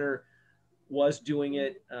McCauley Center was doing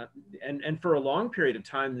it. And for a long period of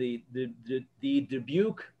time, the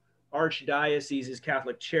Dubuque Archdiocese's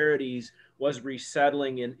Catholic Charities was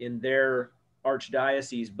resettling in their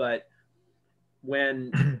archdiocese. But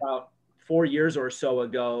when about 4 years or so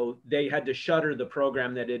ago, they had to shutter the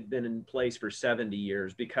program that had been in place for 70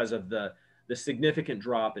 years because of the significant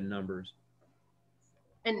drop in numbers.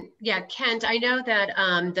 And yeah, Kent, I know that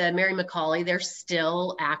the Mary McCauley, they're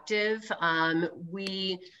still active.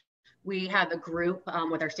 We have a group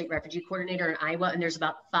with our state refugee coordinator in Iowa, and there's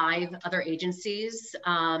about 5 other agencies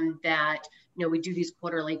that, we do these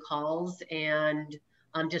quarterly calls and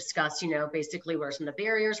discuss, basically where some of the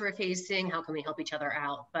barriers we're facing, how can we help each other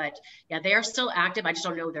out. But yeah, they are still active. I just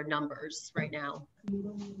don't know their numbers right now.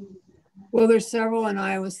 Well, there's several in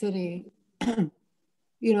Iowa City.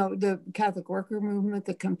 The Catholic Worker Movement,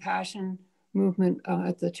 the Compassion Movement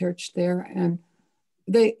at the church there, and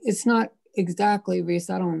it's not exactly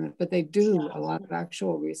resettlement, but they do a lot of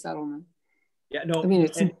actual resettlement. Yeah, no, I mean,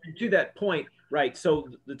 and to that point, Right. So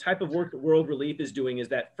the type of work that World Relief is doing is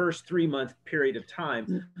that first 3-month period of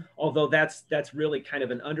time, although that's really kind of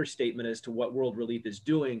an understatement as to what World Relief is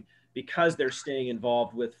doing, because they're staying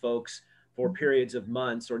involved with folks for periods of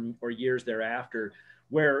months or years thereafter,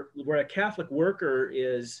 where a Catholic worker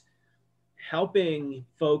is helping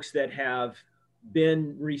folks that have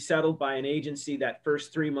been resettled by an agency that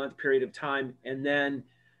first 3-month period of time, and then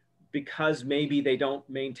because maybe they don't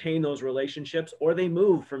maintain those relationships or they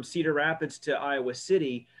move from Cedar Rapids to Iowa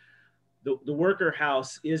City, the worker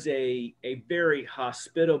house is a very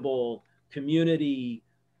hospitable community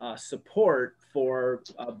support for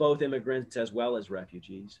both immigrants as well as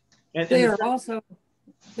refugees. And they're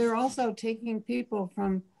also taking people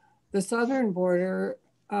from the southern border,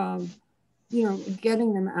 you know,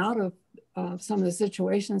 getting them out of some of the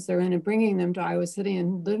situations they're in and bringing them to Iowa City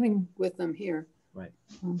and living with them here. Right.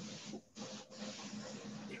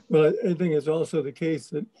 Well, I think it's also the case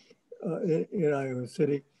that in Iowa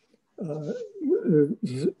City,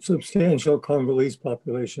 substantial Congolese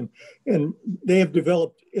population, and they have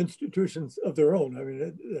developed institutions of their own. I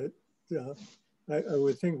mean, I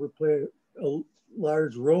would think would play a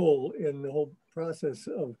large role in the whole process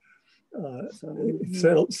of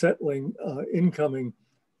settling incoming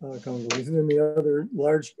Congolese. And then the other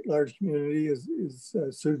large community is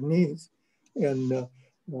Sudanese. And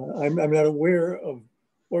I'm not aware of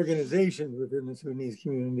organizations within the Sudanese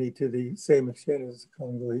community to the same extent as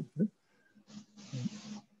Congolese.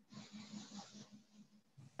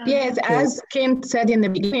 Yes, as Kim said in the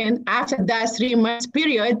beginning, after that 3-month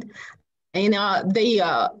period, you know,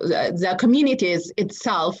 the communities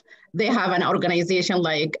itself, they have an organization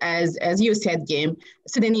like, as you said, Kim,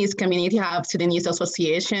 Sudanese community have Sudanese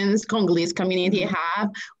associations, Congolese community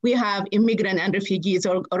we have immigrant and refugees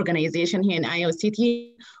organization here in Iowa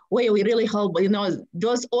City, where we really help, you know,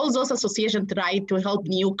 all those associations try to help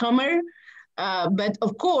newcomer. But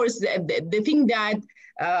of course, the thing that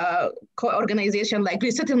organization like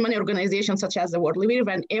resettlement organizations such as the World Relief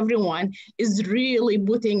and everyone is really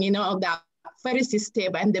putting, you know, the first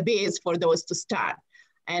step and the base for those to start.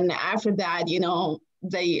 And after that, you know,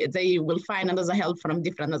 they will find another help from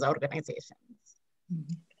different other organizations.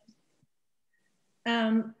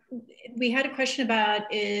 We had a question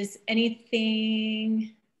about, is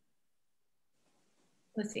anything,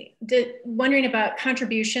 let's see, wondering about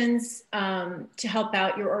contributions to help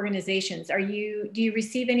out your organizations. Do you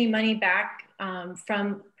receive any money back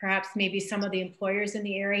from perhaps maybe some of the employers in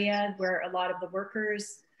the area where a lot of the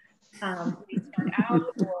workers start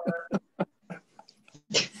out, or?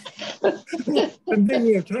 I'm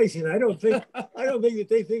thinking of Tyson. I don't think that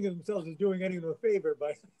they think of themselves as doing anyone a favor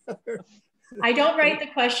by. I don't write the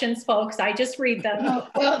questions, folks. I just read them.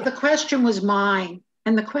 Well, the question was mine.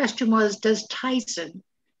 And the question was, does Tyson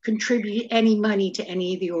contribute any money to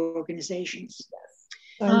any of the organizations?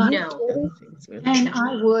 No.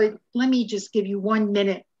 And let me just give you 1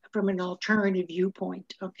 minute from an alternative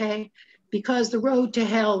viewpoint, okay? Because the road to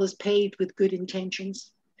hell is paved with good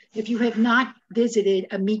intentions. If you have not visited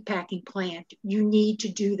a meatpacking plant, you need to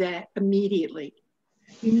do that immediately.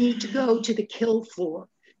 You need to go to the kill floor.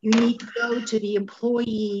 You need to go to the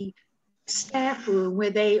employee staff room where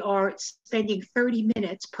they are spending 30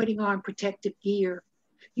 minutes putting on protective gear.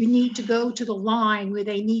 You need to go to the line where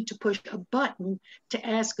they need to push a button to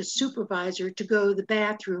ask a supervisor to go to the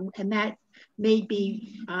bathroom, and that may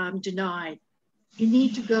be denied. You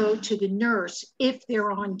need to go to the nurse if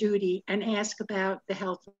they're on duty and ask about the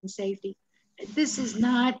health and safety. This is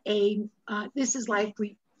not this is like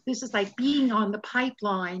being on the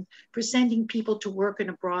pipeline for sending people to work in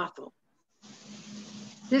a brothel.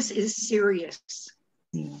 This is serious.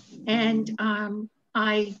 And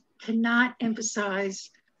I cannot emphasize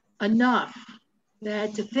enough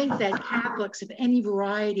that to think that Catholics of any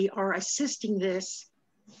variety are assisting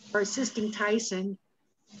Tyson,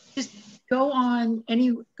 just go on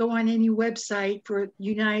any website for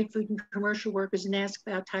United Food and Commercial Workers and ask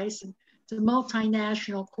about Tyson. It's a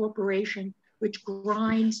multinational corporation which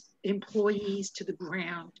grinds employees to the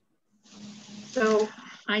ground. So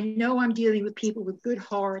I know I'm dealing with people with good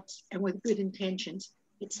hearts and with good intentions.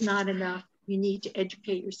 It's not enough. You need to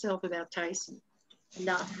educate yourself about Tyson.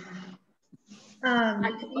 Enough.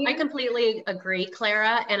 I completely agree,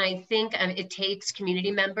 Clara, and I think it takes community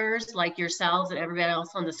members like yourselves and everybody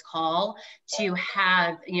else on this call to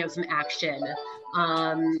have, you know, some action,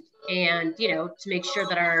 and you know, to make sure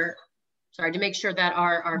that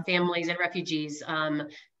our families and refugees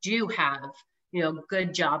do have, you know,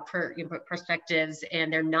 good job perspectives,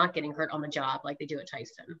 and they're not getting hurt on the job like they do at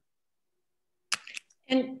Tyson.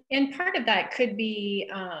 And part of that could be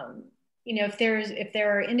you know, if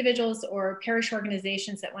there are individuals or parish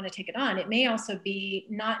organizations that want to take it on, it may also be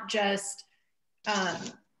not just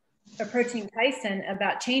approaching Tyson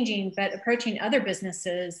about changing, but approaching other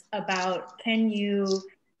businesses about, can you,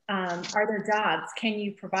 are there jobs? Can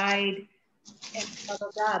you provide other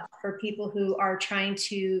jobs for people who are trying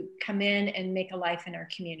to come in and make a life in our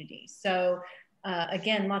community? So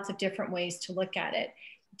again, lots of different ways to look at it.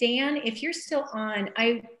 Dan, if you're still on,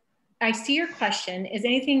 I see your question. Is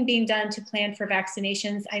anything being done to plan for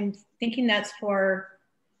vaccinations? I'm thinking that's for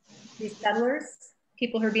resettlers,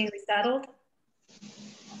 people who are being resettled.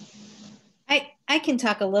 I can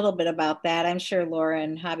talk a little bit about that. I'm sure Laura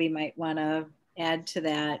and Hobby might want to add to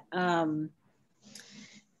that.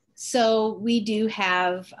 So we do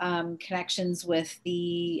have connections with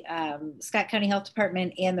the Scott County Health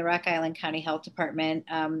Department and the Rock Island County Health Department.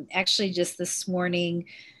 Actually, just this morning,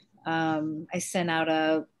 I sent out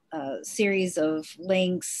a series of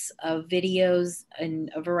links of videos in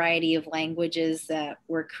a variety of languages that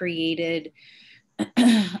were created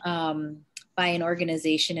by an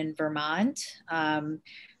organization in Vermont,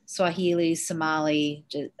 Swahili, Somali,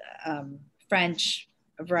 French,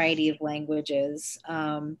 a variety of languages,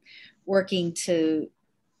 working to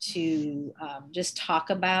just talk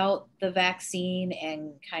about the vaccine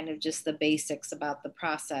and kind of just the basics about the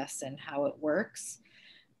process and how it works.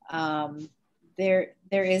 There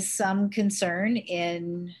is some concern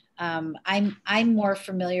in, I'm more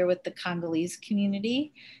familiar with the Congolese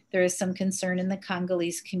community. There is some concern in the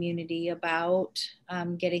Congolese community about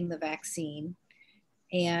getting the vaccine.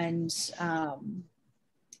 And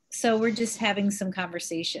so we're just having some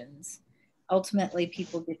conversations. Ultimately,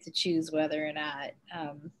 people get to choose whether or not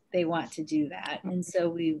they want to do that. And so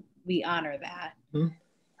we honor that.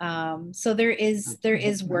 So there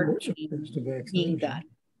is work being done.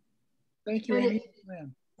 Thank you, Amy.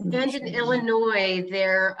 And in Illinois,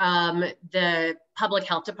 the public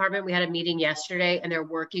health department, we had a meeting yesterday, and they're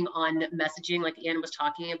working on messaging, like Ann was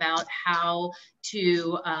talking about, how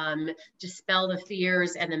to dispel the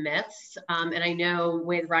fears and the myths. And I know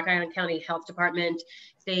with Rock Island County Health Department,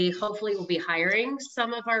 they hopefully will be hiring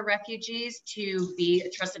some of our refugees to be a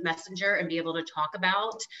trusted messenger and be able to talk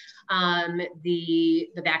about the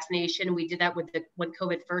vaccination. We did that with when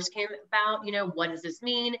COVID first came about. You know, what does this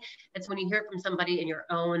mean? It's when you hear it from somebody in your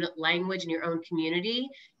own language, in your own community,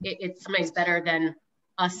 it's sometimes better than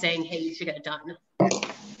us saying, hey, you should get it done.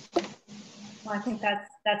 Well, I think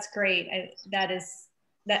that's great.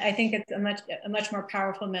 I think it's a much more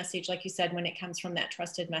powerful message, like you said, when it comes from that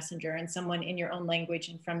trusted messenger and someone in your own language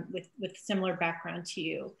and with similar background to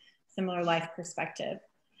you, similar life perspective.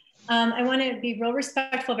 I want to be real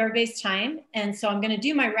respectful of everybody's time, and so I'm going to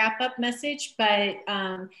do my wrap-up message, but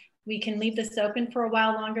we can leave this open for a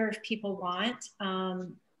while longer if people want.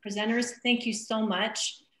 Presenters, thank you so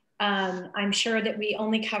much. I'm sure that we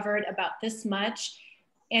only covered about this much.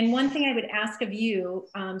 And one thing I would ask of you,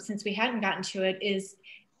 since we hadn't gotten to it, is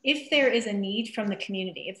if there is a need from the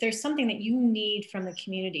community, if there's something that you need from the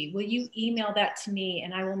community, will you email that to me,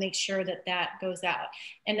 and I will make sure that that goes out.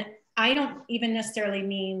 And I don't even necessarily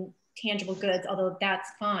mean tangible goods, although that's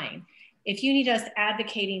fine. If you need us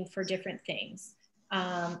advocating for different things,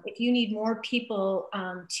 if you need more people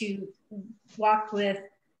to walk with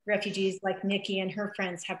refugees like Nikki and her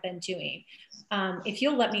friends have been doing, if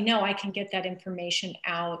you'll let me know, I can get that information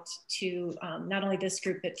out to not only this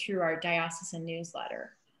group, but through our diocesan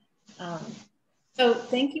newsletter. So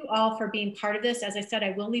thank you all for being part of this. As I said,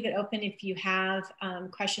 I will leave it open if you have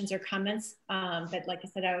questions or comments, but like I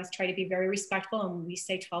said, I always try to be very respectful, and we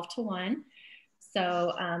say 12 to 1.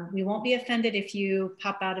 So we won't be offended if you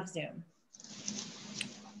pop out of Zoom.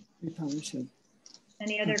 We probably should.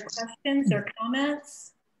 Any other questions or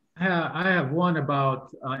comments? I have one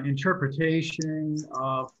about interpretation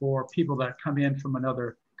for people that come in from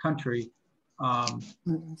another country. How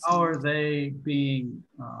are they being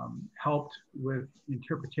helped with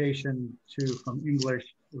interpretation from English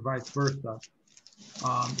or vice versa?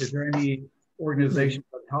 Is there any organization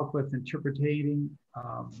that help with interpreting?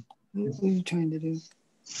 What are you trying to do?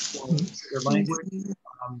 Their language.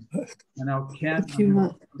 And now, Ken,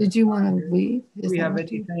 did you want to leave? Do we have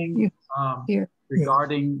anything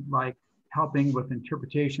regarding like helping with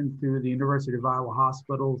interpretation through the University of Iowa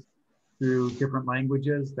hospitals through different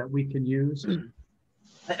languages that we can use?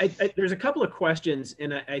 There's a couple of questions,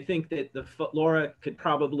 and I think that Laura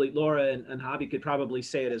and Hobby could probably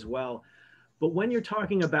say it as well. But when you're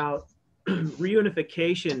talking about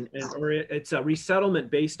reunification, or it's a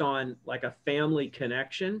resettlement based on like a family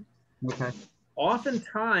connection, okay.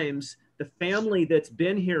 Oftentimes the family that's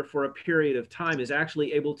been here for a period of time is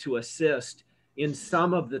actually able to assist in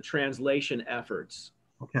some of the translation efforts.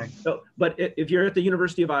 Okay. So, but if you're at the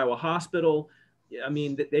University of Iowa Hospital, I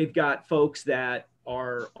mean, they've got folks that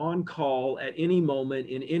are on call at any moment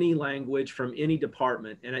in any language from any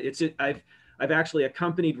department. And I've actually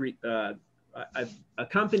accompanied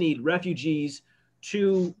refugees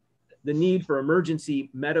to the need for emergency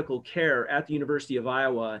medical care at the University of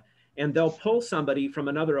Iowa, and they'll pull somebody from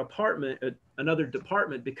another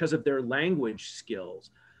department because of their language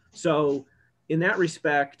skills. So in that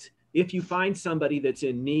respect, if you find somebody that's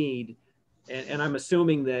in need, and I'm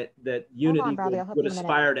assuming that Unity would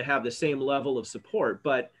aspire to have the same level of support,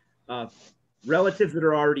 but relatives that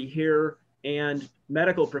are already here and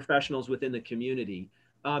medical professionals within the community.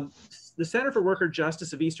 The Center for Worker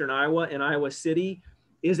Justice of Eastern Iowa in Iowa City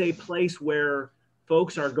is a place where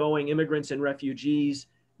folks are going, immigrants and refugees.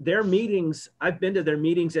 Their meetings, I've been to their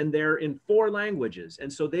meetings, and they're in 4 languages.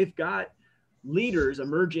 And so they've got leaders,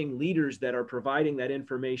 emerging leaders, that are providing that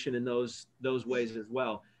information in those ways as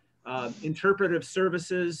well. Interpretive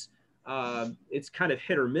services, it's kind of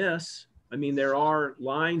hit or miss. I mean, there are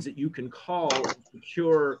lines that you can call to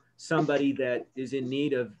secure somebody that is in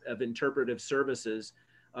need of interpretive services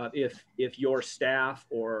if your staff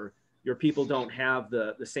or your people don't have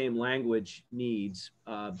the same language needs.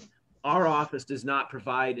 Our office does not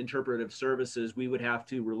provide interpretive services. We would have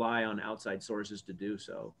to rely on outside sources to do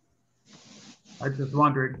so. I just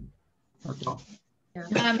wondered, that's all. Yeah.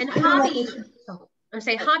 And Hobby, I'm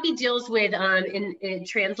saying Hobby deals with in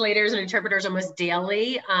translators and interpreters almost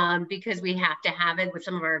daily because we have to have it with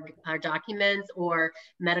some of our documents or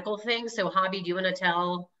medical things. So Hobby, do you want to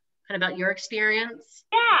tell kind of about your experience?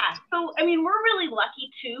 Yeah, so I mean, we're really lucky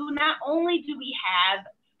too. Not only do we have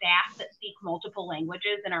staff that speak multiple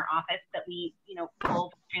languages in our office that we, pull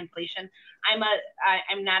for translation.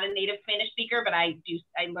 I'm not a native Spanish speaker, but I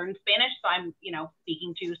learned Spanish, so I'm,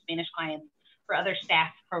 speaking to Spanish clients for other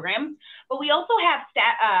staff programs. But we also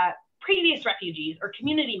have previous refugees or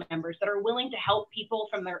community members that are willing to help people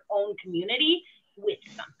from their own community with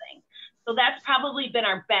something. So that's probably been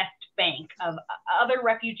our best bank of other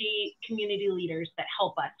refugee community leaders that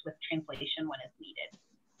help us with translation when it's needed.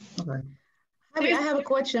 Okay. I have a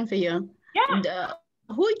question for you. Yeah.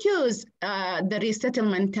 Who chose the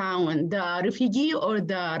resettlement town, the refugee or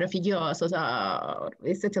the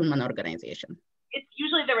resettlement organization? It's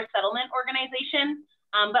usually the resettlement organization.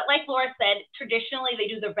 But like Laura said, traditionally they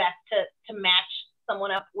do their best to match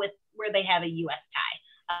someone up with where they have a U.S.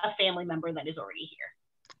 tie, a family member that is already here.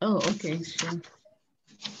 Oh, okay, sure.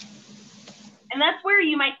 And that's where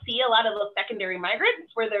you might see a lot of those secondary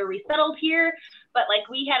migrants where they're resettled here. But like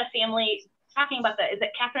we had a family talking about is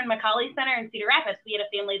it Catherine McCauley Center in Cedar Rapids? We had a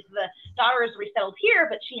family, the daughter is resettled here,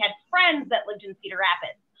 but she had friends that lived in Cedar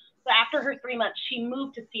Rapids. So after her 3 months, she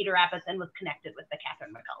moved to Cedar Rapids and was connected with the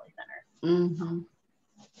Catherine McCauley Center. Mm-hmm.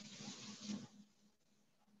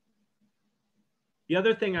 The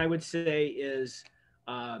other thing I would say is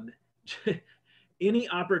any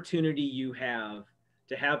opportunity you have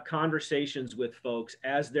to have conversations with folks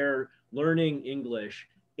as they're learning English,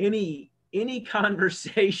 any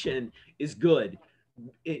conversation is good.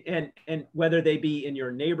 And whether they be in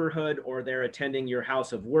your neighborhood or they're attending your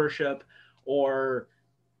house of worship, or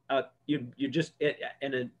you just,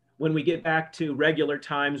 when we get back to regular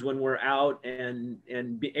times when we're out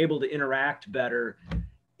and be able to interact better,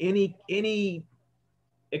 any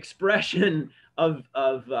expression of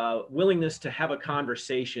willingness to have a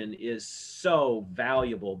conversation is so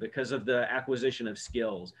valuable because of the acquisition of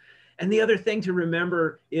skills. And the other thing to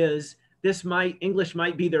remember is English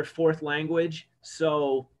might be their 4th language.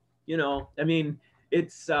 So, I mean,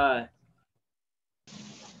 it's,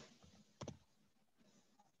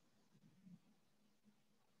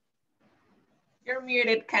 You're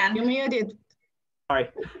muted, Ken. You're muted. Sorry.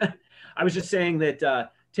 I was just saying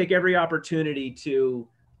that take every opportunity to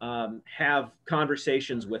have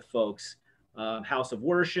conversations with folks, house of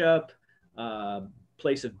worship,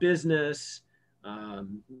 place of business,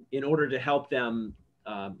 in order to help them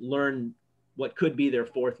learn what could be their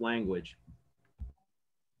 4th language.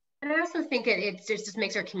 And I also think it just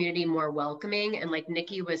makes our community more welcoming. And like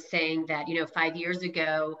Nikki was saying that, 5 years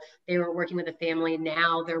ago, they were working with a family.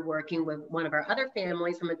 Now they're working with one of our other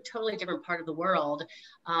families from a totally different part of the world.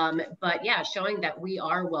 But yeah, showing that we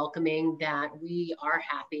are welcoming, that we are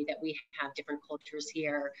happy, that we have different cultures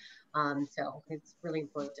here. So it's really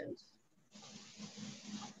important.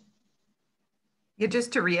 Yeah,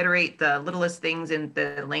 just to reiterate the littlest things in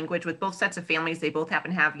the language with both sets of families, they both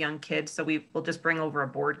happen to have young kids. So we will just bring over a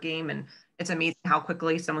board game, and it's amazing how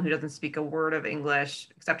quickly someone who doesn't speak a word of English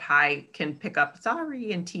except hi can pick up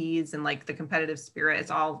sorry and tease, and like the competitive spirit.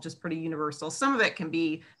 It's all just pretty universal. Some of it can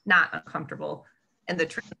be not uncomfortable, And the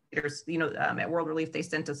translators, you know, at World Relief, they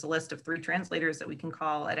sent us a list of 3 translators that we can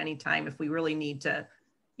call at any time if we really need to,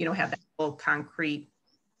 you know, have that full concrete.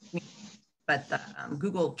 But the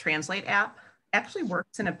Google Translate app actually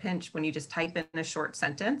works in a pinch when you just type in a short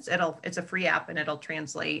sentence. It's a free app and it'll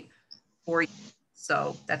translate for you.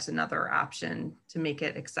 So that's another option to make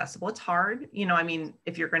it accessible. It's hard, you know, I mean,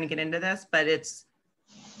 if you're going to get into this, but it's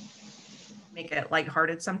make it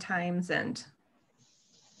lighthearted sometimes. And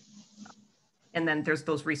then there's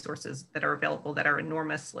those resources that are available that are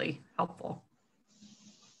enormously helpful.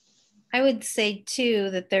 I would say too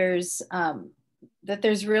that there's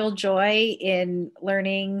real joy in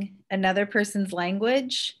learning another person's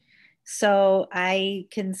language. So I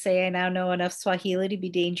can say I now know enough Swahili to be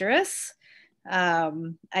dangerous.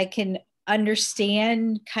 I can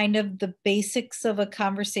understand kind of the basics of a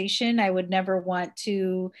conversation. I would never want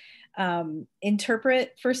to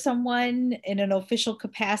interpret for someone in an official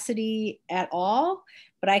capacity at all,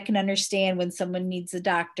 but I can understand when someone needs a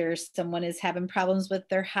doctor, someone is having problems with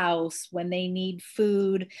their house, when they need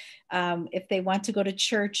food, if they want to go to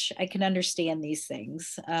church, I can understand these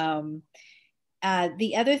things.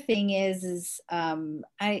 The other thing is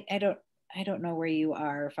I don't know where you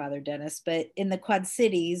are, Father Dennis, but in the Quad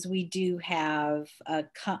Cities, we do have a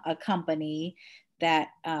company that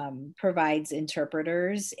provides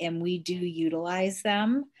interpreters, and we do utilize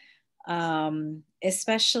them,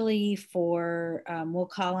 especially for, we'll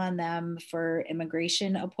call on them for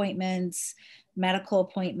immigration appointments, medical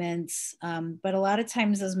appointments, but a lot of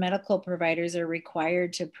times those medical providers are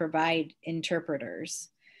required to provide interpreters.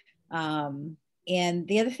 And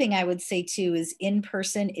the other thing I would say too is in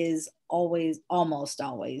person is almost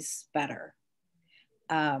always better.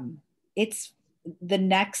 It's the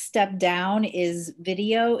next step down is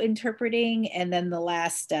video interpreting, and then the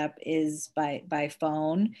last step is by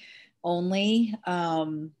phone only.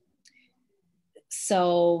 In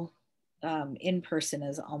person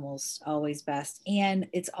is almost always best. And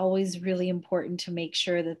it's always really important to make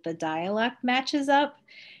sure that the dialect matches up.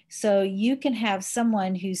 So you can have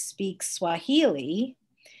someone who speaks Swahili,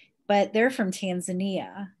 but they're from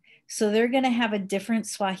Tanzania. So they're going to have a different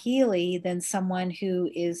Swahili than someone who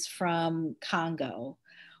is from Congo.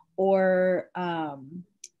 Or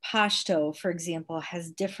Pashto, for example,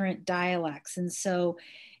 has different dialects. And so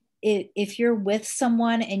if you're with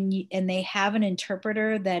someone and they have an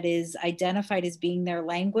interpreter that is identified as being their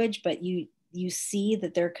language, but you see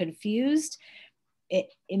that they're confused,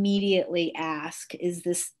 immediately ask, is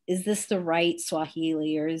this the right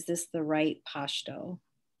Swahili, or is this the right Pashto?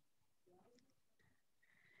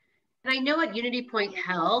 And I know at Unity Point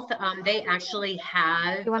Health, they actually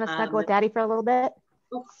have— You want to snuggle with Daddy for a little bit?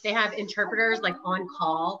 They have interpreters like on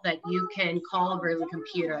call that you can call over the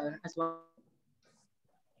computer as well.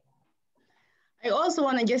 I also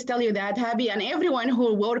want to just tell you that, Habi, and everyone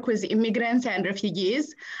who work with immigrants and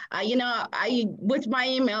refugees, I put my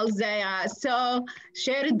emails there. So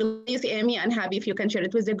share it, please, Amy and Habi, if you can share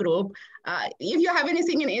it with the group. If you have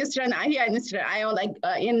anything in Eastern, here in Eastern Iowa, like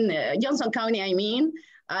in Johnson County,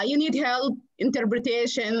 you need help,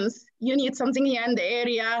 interpretations, you need something here in the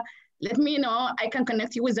area, let me know. I can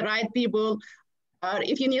connect you with the right people. Or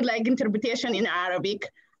if you need like interpretation in Arabic,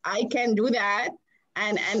 I can do that.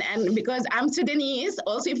 And because I'm Sudanese,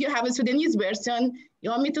 also if you have a Sudanese person, you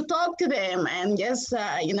want me to talk to them and just,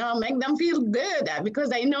 make them feel good.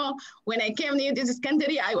 Because I know when I came to this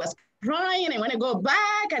country, I was crying, I want to go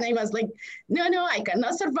back. And I was like, no, I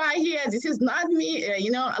cannot survive here. This is not me, a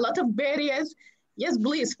lot of barriers. Yes,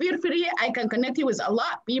 please feel free. I can connect you with a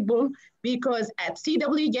lot of people because at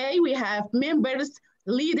CWJ, we have members,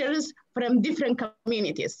 leaders from different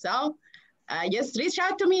communities. So just reach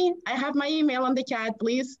out to me. I have my email on the chat.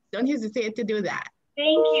 Please don't hesitate to do that.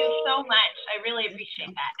 Thank you so much. I really appreciate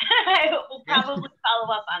that. I will probably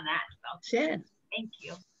follow up on that. So. Sure. Thank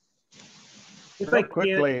you. Real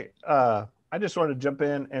quickly, I just wanted to jump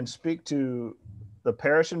in and speak to the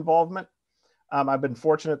parish involvement. I've been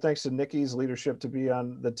fortunate, thanks to Nikki's leadership, to be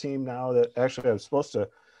on the team now. That actually I was supposed to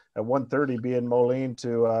at 1:30 be in Moline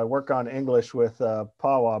to work on English with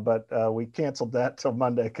Pawa, but we canceled that till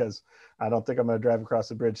Monday because I don't think I'm going to drive across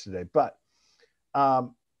the bridge today. But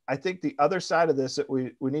I think the other side of this that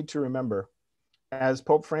we need to remember, as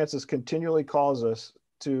Pope Francis continually calls us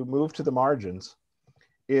to move to the margins,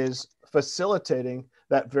 is facilitating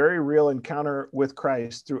that very real encounter with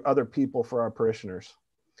Christ through other people for our parishioners.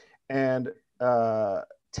 And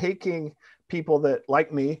taking people that,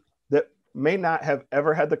 like me, that may not have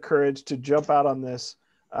ever had the courage to jump out on this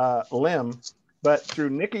limb, but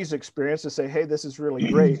through Nikki's experience to say, hey, this is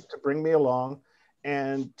really great, to bring me along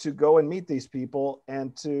and to go and meet these people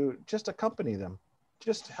and to just accompany them,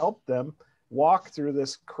 just help them walk through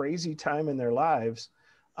this crazy time in their lives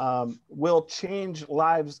will change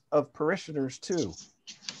lives of parishioners too.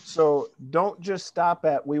 So don't just stop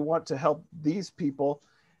at, we want to help these people.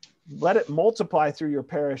 Let it multiply through your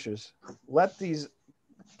parishes. Let these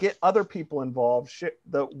get other people involved.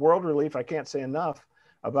 The World Relief, I can't say enough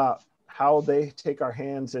about how they take our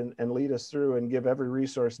hands and lead us through and give every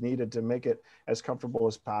resource needed to make it as comfortable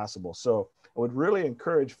as possible. So I would really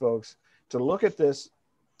encourage folks to look at this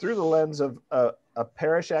through the lens of a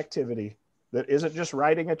parish activity that isn't just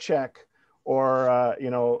writing a check or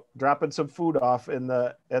dropping some food off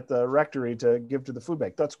at the rectory to give to the food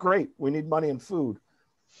bank. That's great. We need money and food,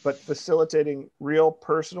 but facilitating real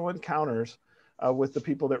personal encounters with the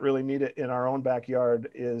people that really need it in our own backyard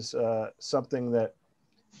is something that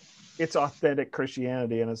it's authentic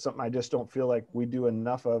Christianity, and it's something I just don't feel like we do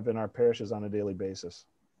enough of in our parishes on a daily basis.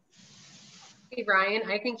 Hey, Ryan,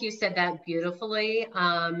 I think you said that beautifully.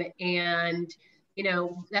 And,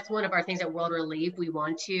 that's one of our things at World Relief. We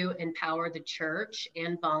want to empower the church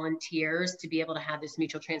and volunteers to be able to have this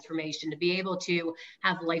mutual transformation, to be able to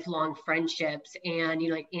have lifelong friendships and,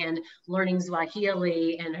 and learning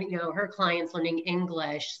Swahili and, her clients learning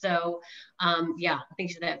English. So, yeah, I think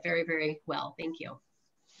you did that very, very well. Thank you.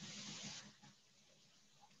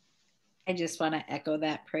 I just want to echo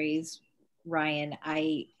that praise, Ryan.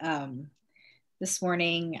 This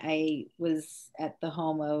morning, I was at the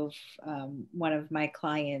home of one of my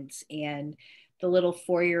clients, and the little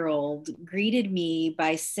 4-year-old greeted me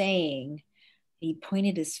by saying, he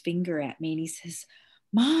pointed his finger at me and he says,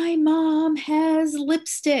 "My mom has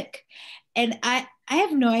lipstick." And I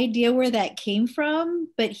have no idea where that came from,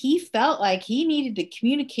 but he felt like he needed to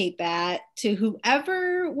communicate that to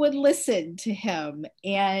whoever would listen to him.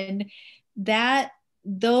 And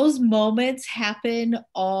those moments happen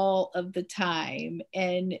all of the time.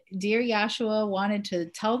 And dear Yahshua wanted to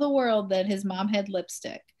tell the world that his mom had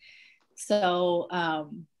lipstick. So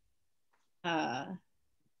the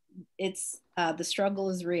struggle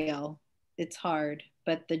is real. It's hard,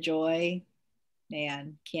 but the joy,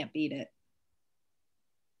 man, can't beat it.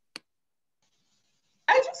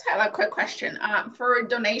 I just have a quick question. For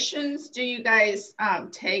donations, do you guys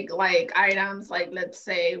take like items, like let's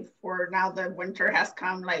say for now the winter has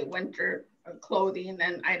come, like winter clothing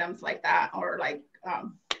and items like that, or like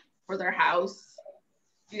for their house?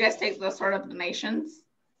 Do you guys take those sort of donations?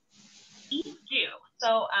 We do.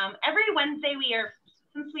 So every Wednesday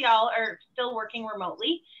since we all are still working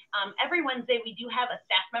remotely, every Wednesday we do have a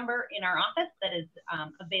staff member in our office that is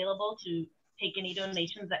available to take any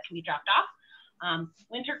donations that can be dropped off.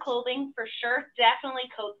 Winter clothing for sure, definitely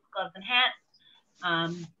coats, gloves, and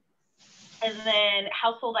hats. And then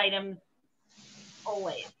household items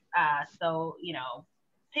always. So,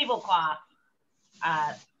 tablecloth,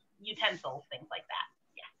 utensils, things like that.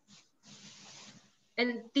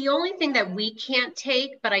 And the only thing that we can't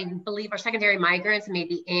take, but I believe our secondary migrants,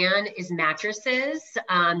 maybe Anne, is mattresses.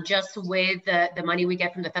 Just with the money we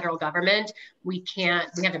get from the federal government, we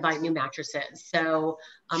have to buy new mattresses. So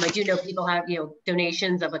I do know people have,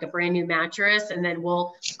 donations of like a brand new mattress, and then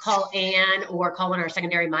we'll call Anne or call one of our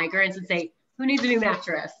secondary migrants and say, who needs a new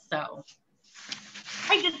mattress? So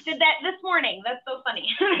I just did that this morning. That's so funny.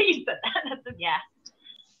 You said that. Yeah.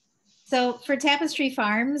 So for Tapestry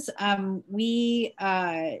Farms, we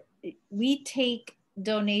take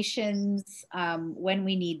donations when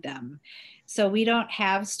we need them. So we don't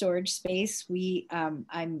have storage space.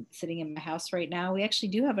 I'm sitting in my house right now. We actually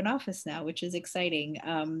do have an office now, which is exciting.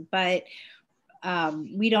 But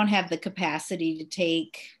we don't have the capacity to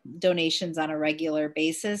take donations on a regular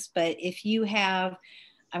basis. But if you have,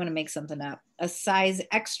 I'm going to make something up, a size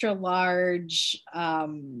extra large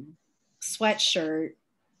sweatshirt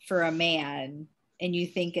for a man, and you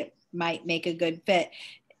think it might make a good fit,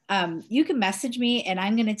 you can message me and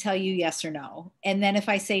I'm going to tell you yes or no. And then if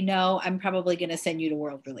I say no, I'm probably going to send you to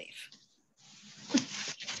World Relief.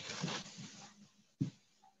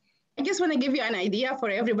 I just want to give you an idea for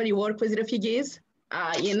everybody who work with refugees.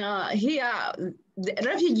 Here, the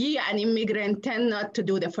refugee and immigrant tend not to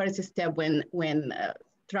do the first step when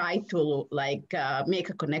try to make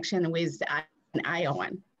a connection with an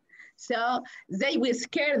Iowan. So they were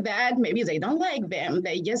scared that maybe they don't like them.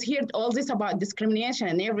 They just heard all this about discrimination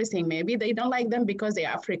and everything. Maybe they don't like them because they're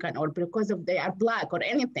African or because they are Black or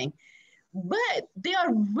anything. But they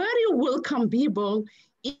are very welcome people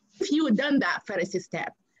if you done that first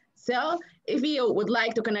step. So if you would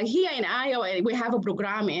like to connect here in Iowa, we have a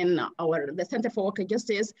program in the Center for Worker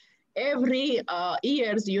Justice. Every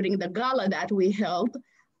year during the gala that we held,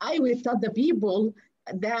 I will tell the people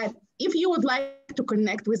that if you would like to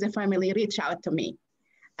connect with a family, reach out to me.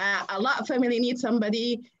 A lot of family need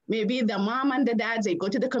somebody Maybe the mom and the dad, they go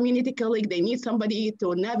to the community college, they need somebody to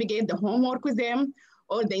navigate the homework with them,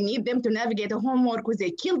 or they need them to navigate the homework with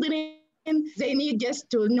their children. They need just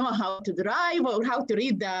to know how to drive or how to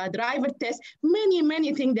read the driver test. Many,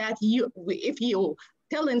 many things that if you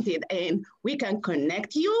talented and we can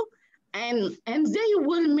connect you, and they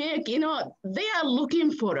will make, they are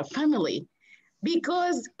looking for a family.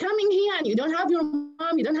 Because coming here and you don't have your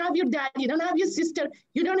mom, you don't have your dad, you don't have your sister,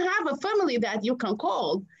 you don't have a family that you can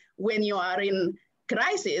call when you are in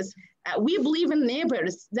crisis. We believe in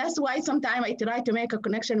neighbors. That's why sometimes I try to make a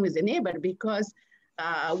connection with the neighbor, because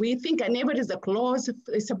we think a neighbor is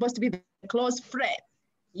supposed to be the close friend.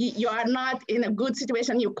 You are not in a good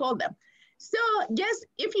situation, you call them. So just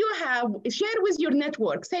if you share with your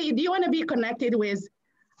network, say, do you want to be connected with,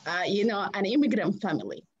 an immigrant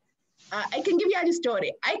family? I can give you a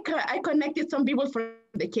story. I connected some people from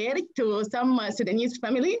the care to some Sudanese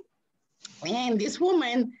family. And this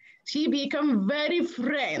woman, she became very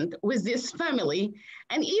friend with this family.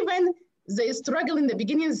 And even they struggle in the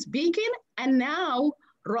beginning speaking. And now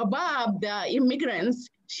Rabab, the immigrants,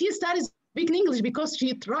 she started speaking English because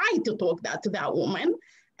she tried to talk to that woman.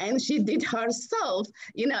 And she did herself,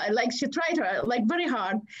 like she tried her like very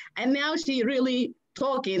hard. And now she really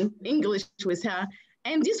talking English with her.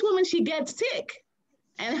 And this woman, she gets sick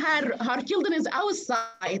and her children is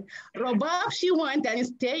outside. Rabab, she went and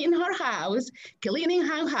stay in her house, cleaning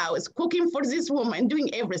her house, cooking for this woman,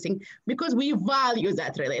 doing everything, because we value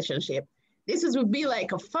that relationship. This will be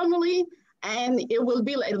like a family, and it will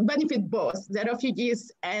be like benefit both the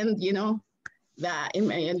refugees and,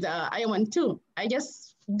 the Iowan too. I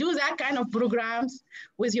just do that kind of programs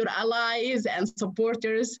with your allies and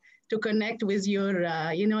supporters to connect with your,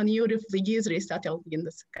 new refugees resettled in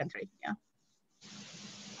this country. Yeah.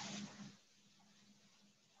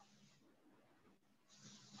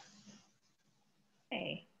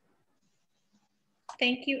 Okay.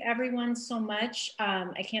 Thank you, everyone, so much.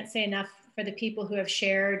 I can't say enough for the people who have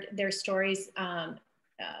shared their stories.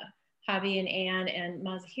 Javi and Anne and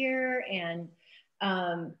Mazahir, and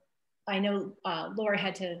I know Laura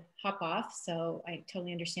had to hop off, so I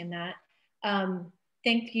totally understand that.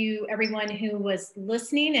 Thank you, everyone who was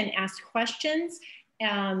listening and asked questions.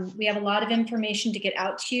 We have a lot of information to get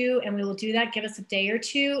out to you, and we will do that. Give us a day or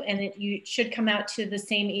two, and you should come out to the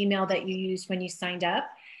same email that you used when you signed up.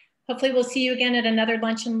 Hopefully we'll see you again at another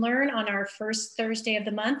Lunch and Learn on our first Thursday of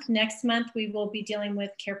the month. Next month, we will be dealing with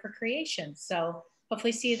Care for Creation. So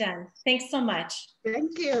hopefully see you then. Thanks so much.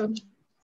 Thank you.